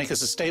figured out how to make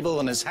us as stable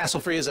and as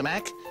hassle-free as a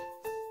Mac?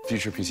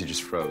 Future PC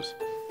just froze.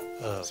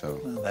 Well,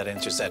 that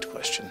answers that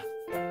question.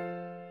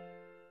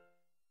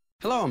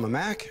 Hello, I'm a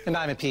Mac. And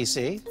I'm a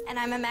PC. And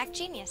I'm a Mac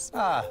genius.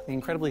 Ah, the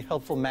incredibly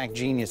helpful Mac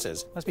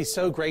geniuses. Must be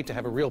so great to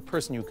have a real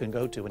person you can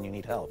go to when you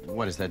need help.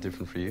 What, is that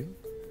different for you?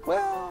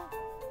 Well,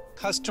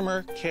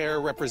 customer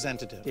care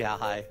representative. Yeah,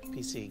 hi,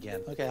 PC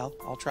again. Okay,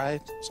 I'll try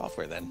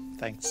software then.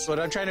 Thanks. What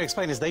I'm trying to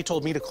explain is they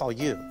told me to call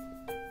you.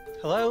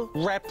 Hello?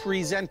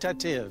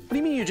 Representative. What do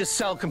you mean you just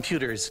sell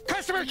computers?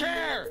 Customer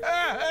care!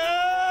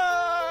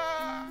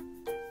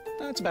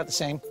 No, it's about the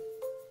same.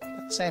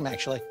 About the same,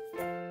 actually.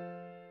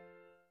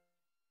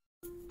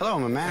 Hello,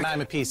 I'm a Mac. And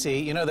I'm a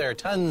PC. You know, there are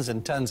tons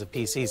and tons of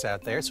PCs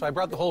out there, so I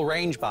brought the whole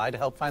range by to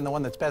help find the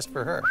one that's best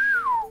for her.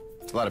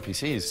 It's a lot of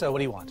PCs. So what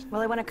do you want? Well,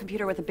 I want a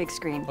computer with a big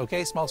screen.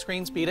 Okay, small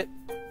screen, speed it.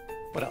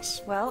 What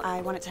else? Well, I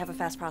want it to have a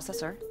fast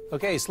processor.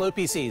 Okay, slow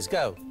PCs,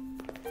 go.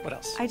 What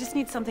else? I just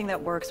need something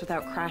that works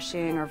without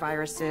crashing or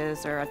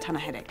viruses or a ton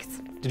of headaches.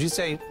 Did you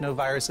say no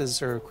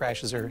viruses or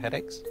crashes or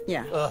headaches?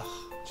 Yeah. Ugh,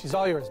 she's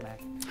all yours, Mac.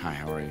 Hi,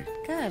 how are you?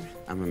 Good.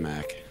 I'm a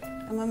Mac.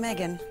 I'm a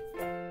Megan.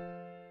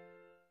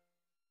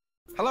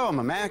 Hello, I'm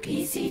a Mac.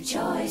 PC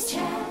Choice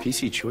Chat.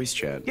 PC Choice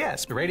Chat.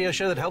 Yes, a radio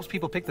show that helps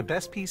people pick the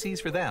best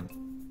PCs for them.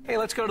 Hey,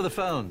 let's go to the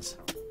phones.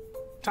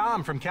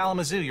 Tom from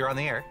Kalamazoo, you're on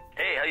the air.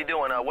 Hey, how you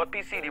doing? What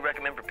PC do you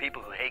recommend for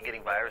people who hate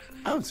getting viruses?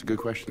 Oh, it's a good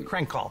question.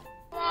 Crank call.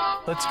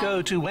 Let's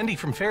go to Wendy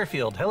from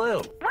Fairfield.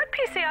 Hello. What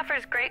PC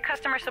offers great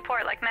customer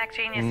support like Mac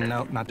Geniuses?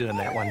 No, not doing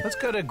that one. Let's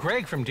go to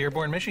Greg from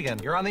Dearborn, Michigan.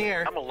 You're on the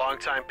air. I'm a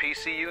longtime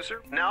PC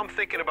user. Now I'm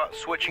thinking about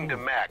switching to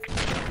Mac.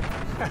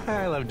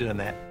 I love doing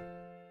that.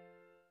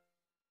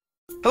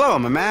 Hello,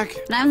 I'm a Mac.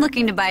 And I'm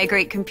looking to buy a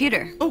great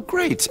computer. Oh,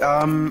 great.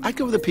 I'd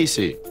go with a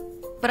PC.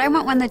 But I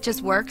want one that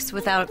just works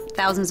without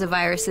thousands of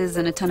viruses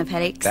and a ton of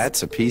headaches.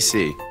 That's a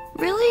PC.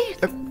 Really?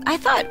 I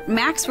thought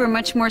Macs were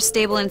much more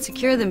stable and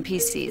secure than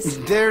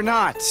PCs. They're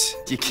not.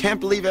 You can't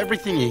believe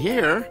everything you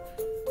hear.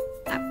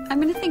 I'm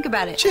gonna think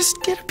about it. Just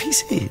get a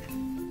PC.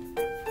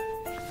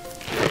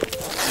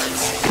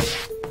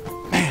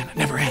 Man, it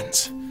never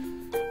ends.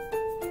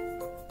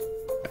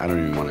 I don't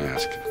even want to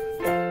ask.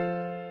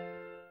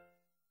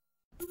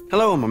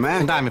 Hello, I'm a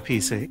Mac. And I'm a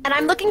PC. And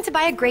I'm looking to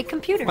buy a great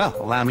computer. Well,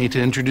 allow me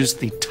to introduce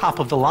the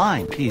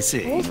top-of-the-line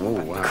PC. Oh,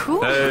 wow.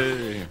 Cool.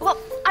 Hey. Well,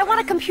 I want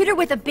a computer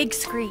with a big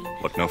screen.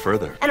 Look no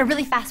further. And a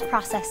really fast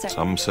processor.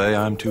 Some say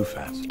I'm too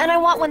fast. And I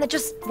want one that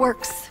just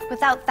works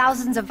without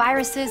thousands of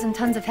viruses and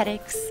tons of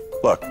headaches.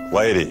 Look,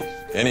 lady,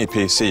 any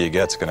PC you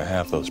get's gonna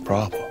have those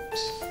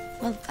problems.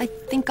 Well, I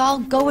think I'll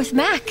go with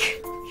Mac.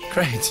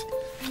 Great.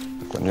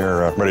 Look, when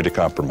you're ready to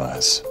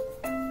compromise,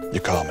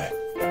 you call me.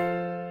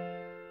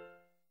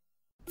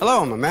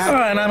 Hello, I'm a Mac.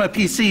 And I'm a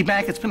PC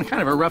Mac. It's been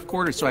kind of a rough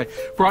quarter, so I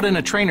brought in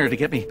a trainer to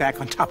get me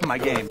back on top of my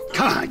game.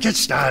 Come on, get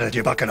started,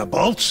 you bucket of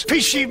bolts.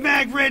 PC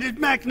Mag rated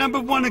Mac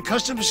 #1 in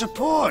customer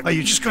support. Are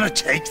you just gonna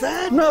take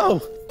that? No.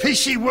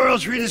 PC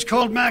World's readers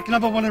called Mac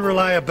 #1 in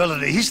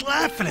reliability. He's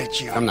laughing at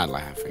you. I'm not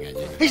laughing at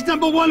you. He's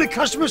 #1 in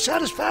customer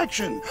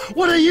satisfaction.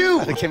 What are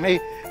you? Okay,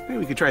 maybe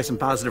we could try some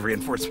positive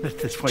reinforcement at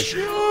this point.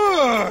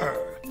 Sure.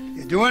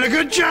 You're doing a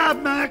good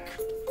job, Mac.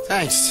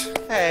 Thanks.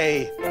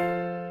 Hey.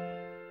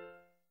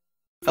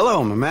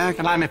 Hello, I'm a Mac.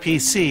 And I'm a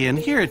PC, and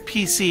here at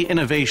PC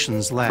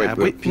Innovations Lab...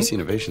 Wait, PC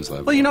Innovations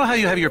Lab? Well, you know how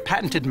you have your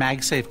patented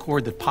MagSafe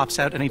cord that pops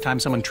out anytime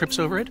someone trips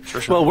over it?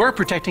 Sure. Well, we're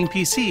protecting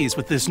PCs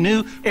with this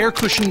new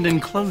air-cushioned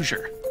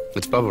enclosure.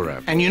 It's bubble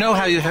wrap. And you know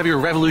how you have your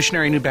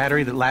revolutionary new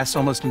battery that lasts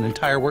almost an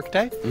entire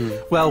workday?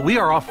 Well, we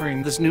are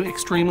offering this new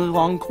extremely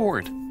long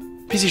cord.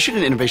 PC,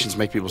 shouldn't innovations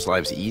make people's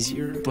lives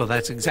easier? Well,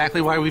 that's exactly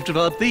why we've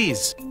developed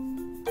these.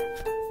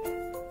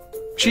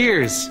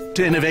 Cheers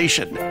to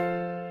innovation.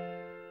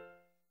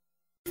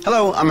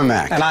 Hello, I'm a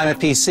Mac. And I'm a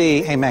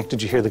PC. Hey, Mac,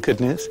 did you hear the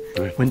good news?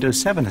 Windows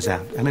 7 is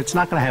out, and it's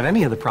not going to have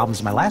any of the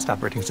problems my last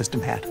operating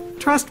system had.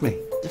 Trust me.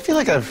 I feel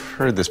like I've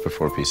heard this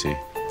before, PC.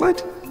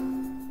 What?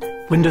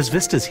 Windows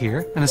Vista's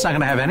here, and it's not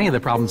going to have any of the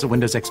problems that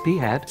Windows XP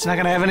had. It's not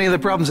going to have any of the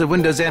problems that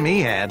Windows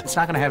ME had. It's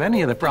not going to have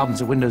any of the problems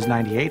that Windows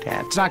 98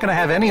 had. It's not going to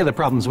have any of the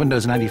problems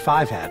Windows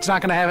 95 had. It's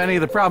not going to have any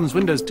of the problems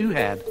Windows 2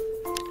 had.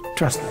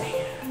 Trust me.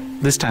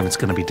 This time it's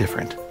going to be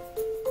different.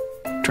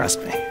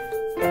 Trust me.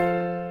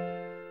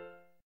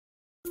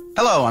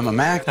 Hello, I'm a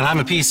Mac. And I'm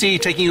a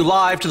PC, taking you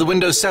live to the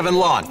Windows 7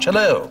 launch.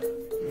 Hello.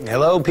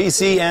 Hello,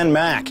 PC and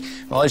Mac.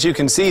 Well, as you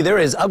can see, there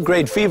is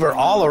upgrade fever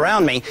all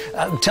around me.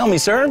 Tell me,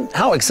 sir,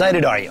 how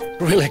excited are you?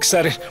 Really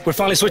excited. We're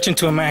finally switching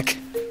to a Mac.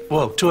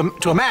 Whoa, to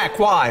a Mac?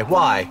 Why?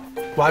 Why?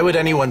 Why would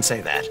anyone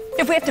say that?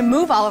 If we have to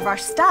move all of our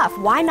stuff,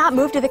 why not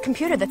move to the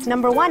computer that's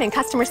 #1 in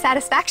customer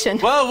satisfaction?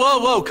 Whoa, whoa,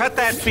 whoa. Cut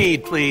that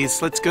feed,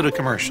 please. Let's go to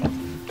commercial.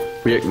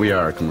 We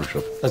are a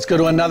commercial. Let's go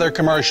to another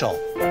commercial.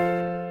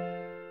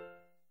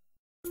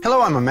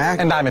 Hello, I'm a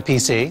Mac. And I'm a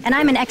PC. And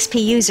I'm an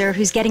XP user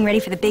who's getting ready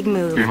for the big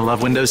move. You're gonna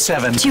love Windows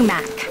 7. To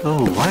Mac.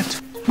 Oh,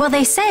 what? Well,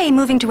 they say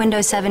moving to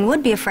Windows 7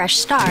 would be a fresh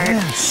start.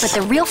 Yes. But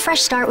the real fresh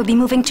start would be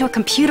moving to a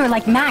computer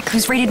like Mac,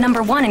 who's rated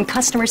 #1 in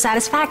customer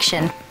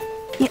satisfaction.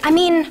 I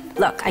mean,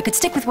 look, I could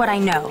stick with what I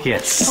know.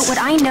 Yes. But what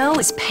I know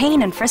is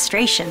pain and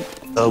frustration.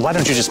 Why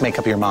don't you just make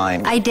up your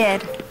mind? I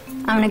did.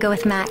 I'm gonna go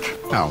with Mac.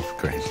 Oh,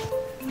 great.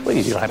 Well,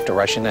 you don't have to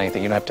rush into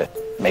anything. You don't have to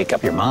make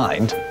up your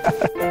mind.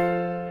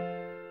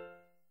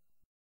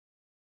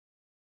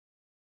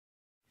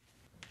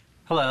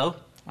 Hello,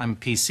 I'm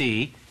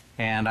PC,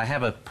 and I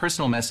have a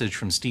personal message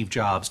from Steve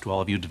Jobs to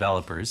all of you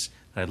developers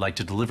that I'd like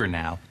to deliver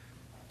now.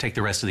 Take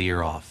the rest of the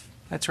year off.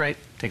 That's right,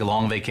 take a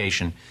long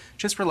vacation.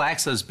 Just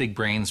relax those big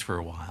brains for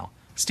a while.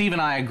 Steve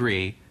and I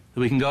agree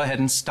that we can go ahead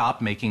and stop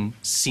making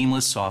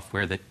seamless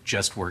software that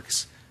just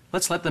works.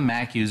 Let's let the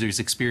Mac users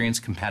experience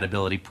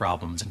compatibility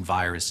problems and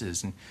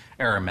viruses and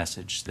error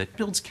message that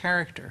builds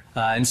character.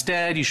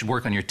 Instead, you should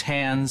work on your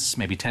TANs,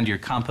 maybe tend to your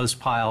compost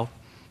pile.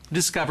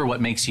 Discover what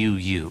makes you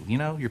you. You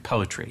know, your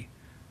poetry,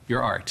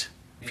 your art.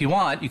 If you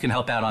want, you can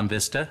help out on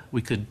Vista.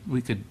 We could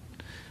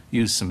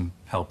use some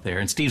help there.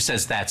 And Steve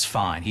says that's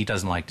fine. He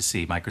doesn't like to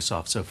see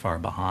Microsoft so far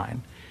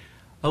behind.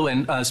 Oh,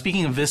 and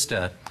speaking of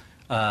Vista,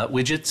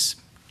 widgets,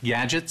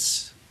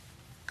 gadgets,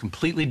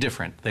 completely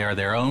different. They are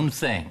their own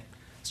thing.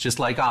 It's just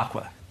like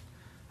Aqua.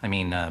 I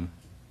mean,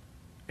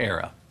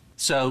 Era.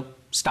 So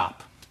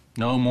stop.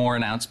 No more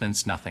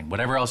announcements, nothing.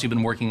 Whatever else you've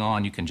been working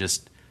on, you can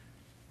just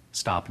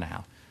stop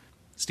now.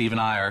 Steve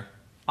and I are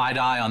eye to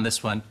eye on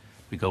this one.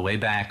 We go way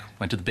back,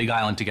 went to the Big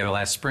Island together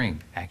last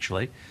spring,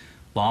 actually.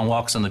 Long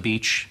walks on the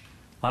beach,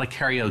 a lot of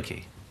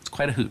karaoke. It's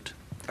quite a hoot.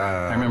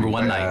 I remember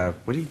one night.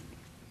 What are you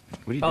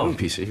doing,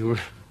 PC? Who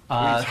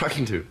are you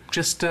talking to?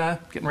 Just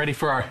getting ready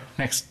for our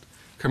next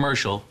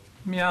commercial.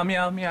 Meow,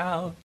 meow,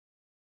 meow.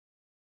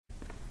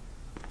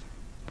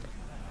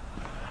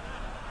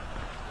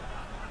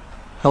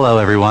 Hello,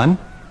 everyone.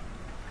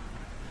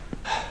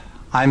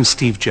 I'm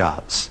Steve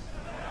Jobs.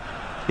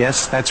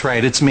 Yes, that's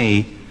right, it's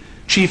me,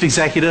 Chief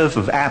Executive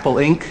of Apple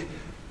Inc.,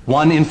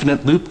 1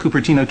 Infinite Loop,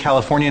 Cupertino,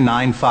 California,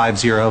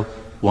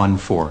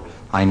 95014.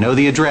 I know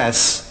the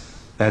address.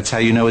 That's how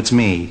you know it's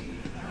me,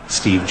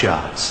 Steve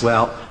Jobs.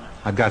 Well,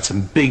 I've got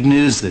some big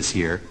news this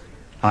year,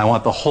 and I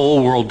want the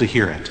whole world to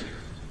hear it.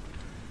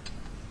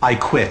 I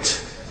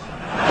quit.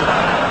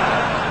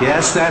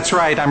 Yes, that's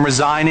right, I'm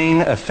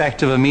resigning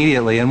effective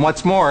immediately, and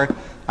what's more,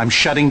 I'm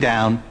shutting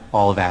down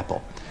all of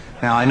Apple.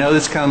 Now, I know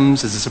this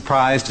comes as a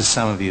surprise to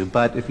some of you,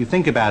 but if you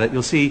think about it,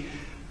 you'll see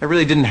I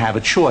really didn't have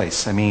a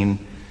choice. I mean,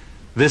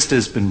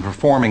 Vista's been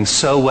performing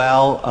so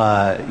well.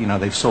 You know,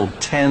 they've sold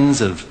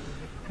dozens of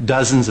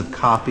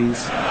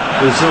copies.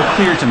 It was so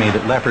clear to me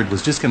that Leopard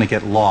was just going to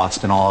get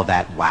lost in all of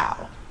that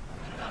wow.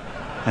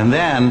 And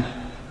then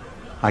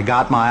I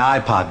got my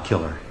iPod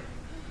killer.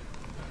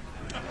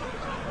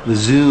 The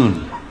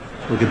Zune.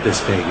 Look at this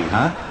baby,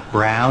 huh?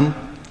 Brown.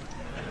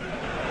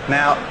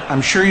 Now,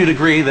 I'm sure you'd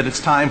agree that it's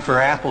time for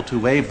Apple to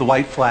wave the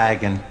white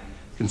flag and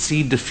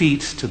concede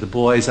defeat to the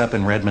boys up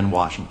in Redmond,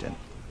 Washington.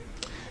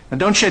 Now,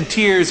 don't shed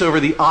tears over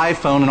the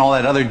iPhone and all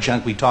that other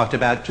junk we talked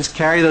about. Just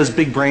carry those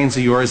big brains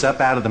of yours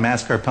up out of the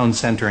Mascarpone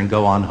Center and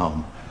go on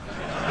home.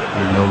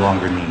 You're no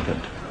longer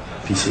needed.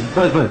 PC?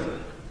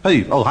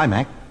 Hey, oh, hi,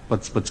 Mac.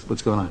 What's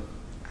going on?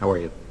 How are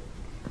you?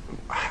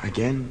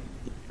 Again?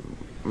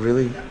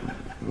 Really?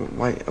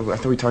 Why? I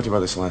thought we talked about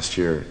this last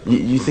year.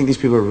 You think these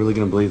people are really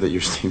going to believe that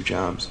you're Steve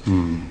Jobs?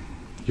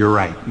 You're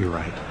right, you're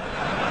right.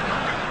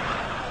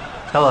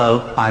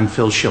 Hello, I'm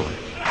Phil Schiller.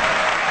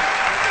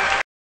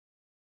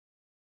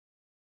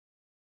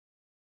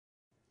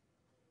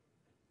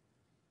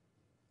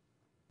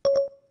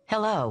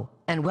 Hello,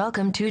 and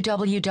welcome to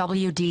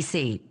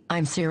WWDC.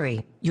 I'm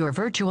Siri, your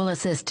virtual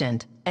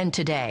assistant, and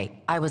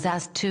today, I was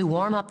asked to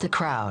warm up the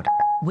crowd,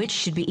 which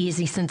should be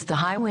easy since the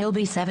high will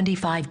be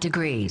 75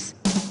 degrees.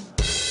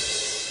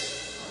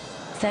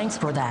 Thanks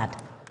for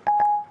that.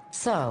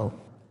 So,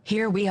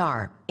 here we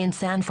are, in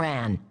San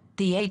Fran,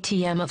 the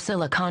ATM of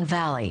Silicon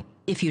Valley,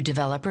 if you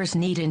developers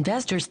need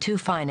investors to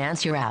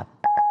finance your app.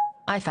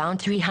 I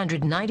found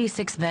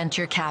 396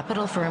 venture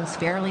capital firms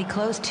fairly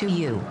close to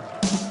you.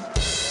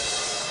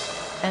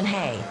 And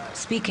hey,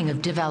 speaking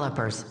of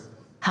developers,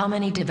 how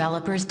many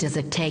developers does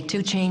it take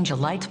to change a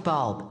light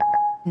bulb?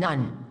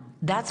 None.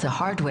 That's a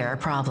hardware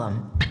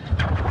problem.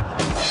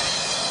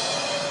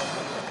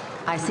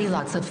 I see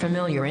lots of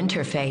familiar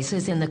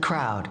interfaces in the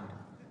crowd.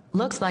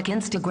 Looks like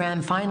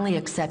Instagram finally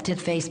accepted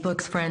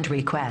Facebook's friend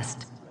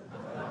request.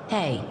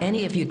 Hey,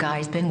 any of you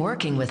guys been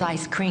working with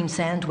Ice Cream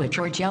Sandwich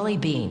or Jelly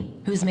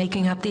Bean? Who's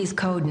making up these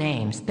code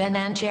names, Ben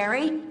and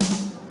Jerry?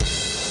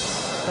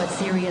 But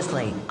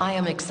seriously, I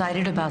am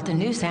excited about the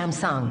new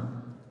Samsung.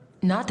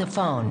 Not the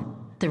phone,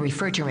 the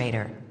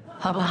refrigerator.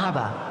 Hubba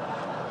hubba.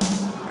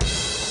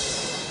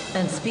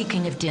 And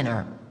speaking of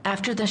dinner,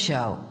 after the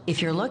show,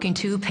 if you're looking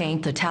to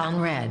paint the town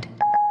red,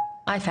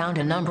 I found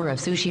a number of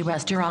sushi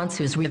restaurants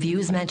whose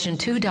reviews mention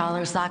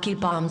 $2 sake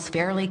bombs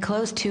fairly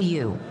close to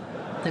you.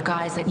 The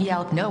guys at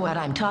Yelp know what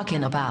I'm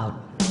talking about.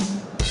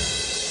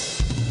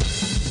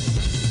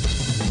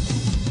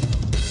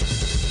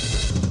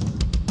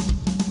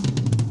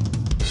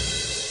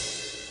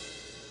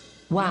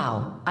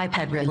 Wow,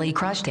 iPad really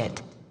crushed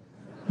it.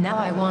 Now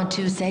I want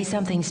to say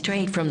something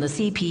straight from the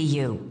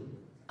CPU.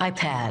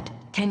 iPad,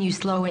 can you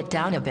slow it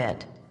down a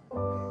bit?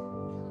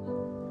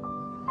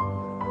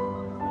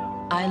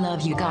 I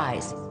love you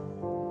guys.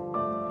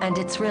 And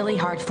it's really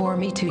hard for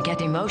me to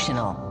get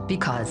emotional,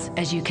 because,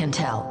 as you can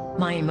tell,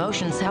 my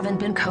emotions haven't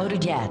been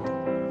coded yet.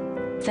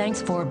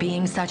 Thanks for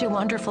being such a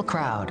wonderful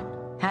crowd.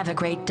 Have a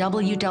great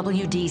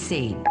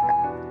WWDC.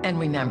 And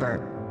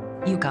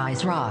remember, you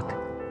guys rock.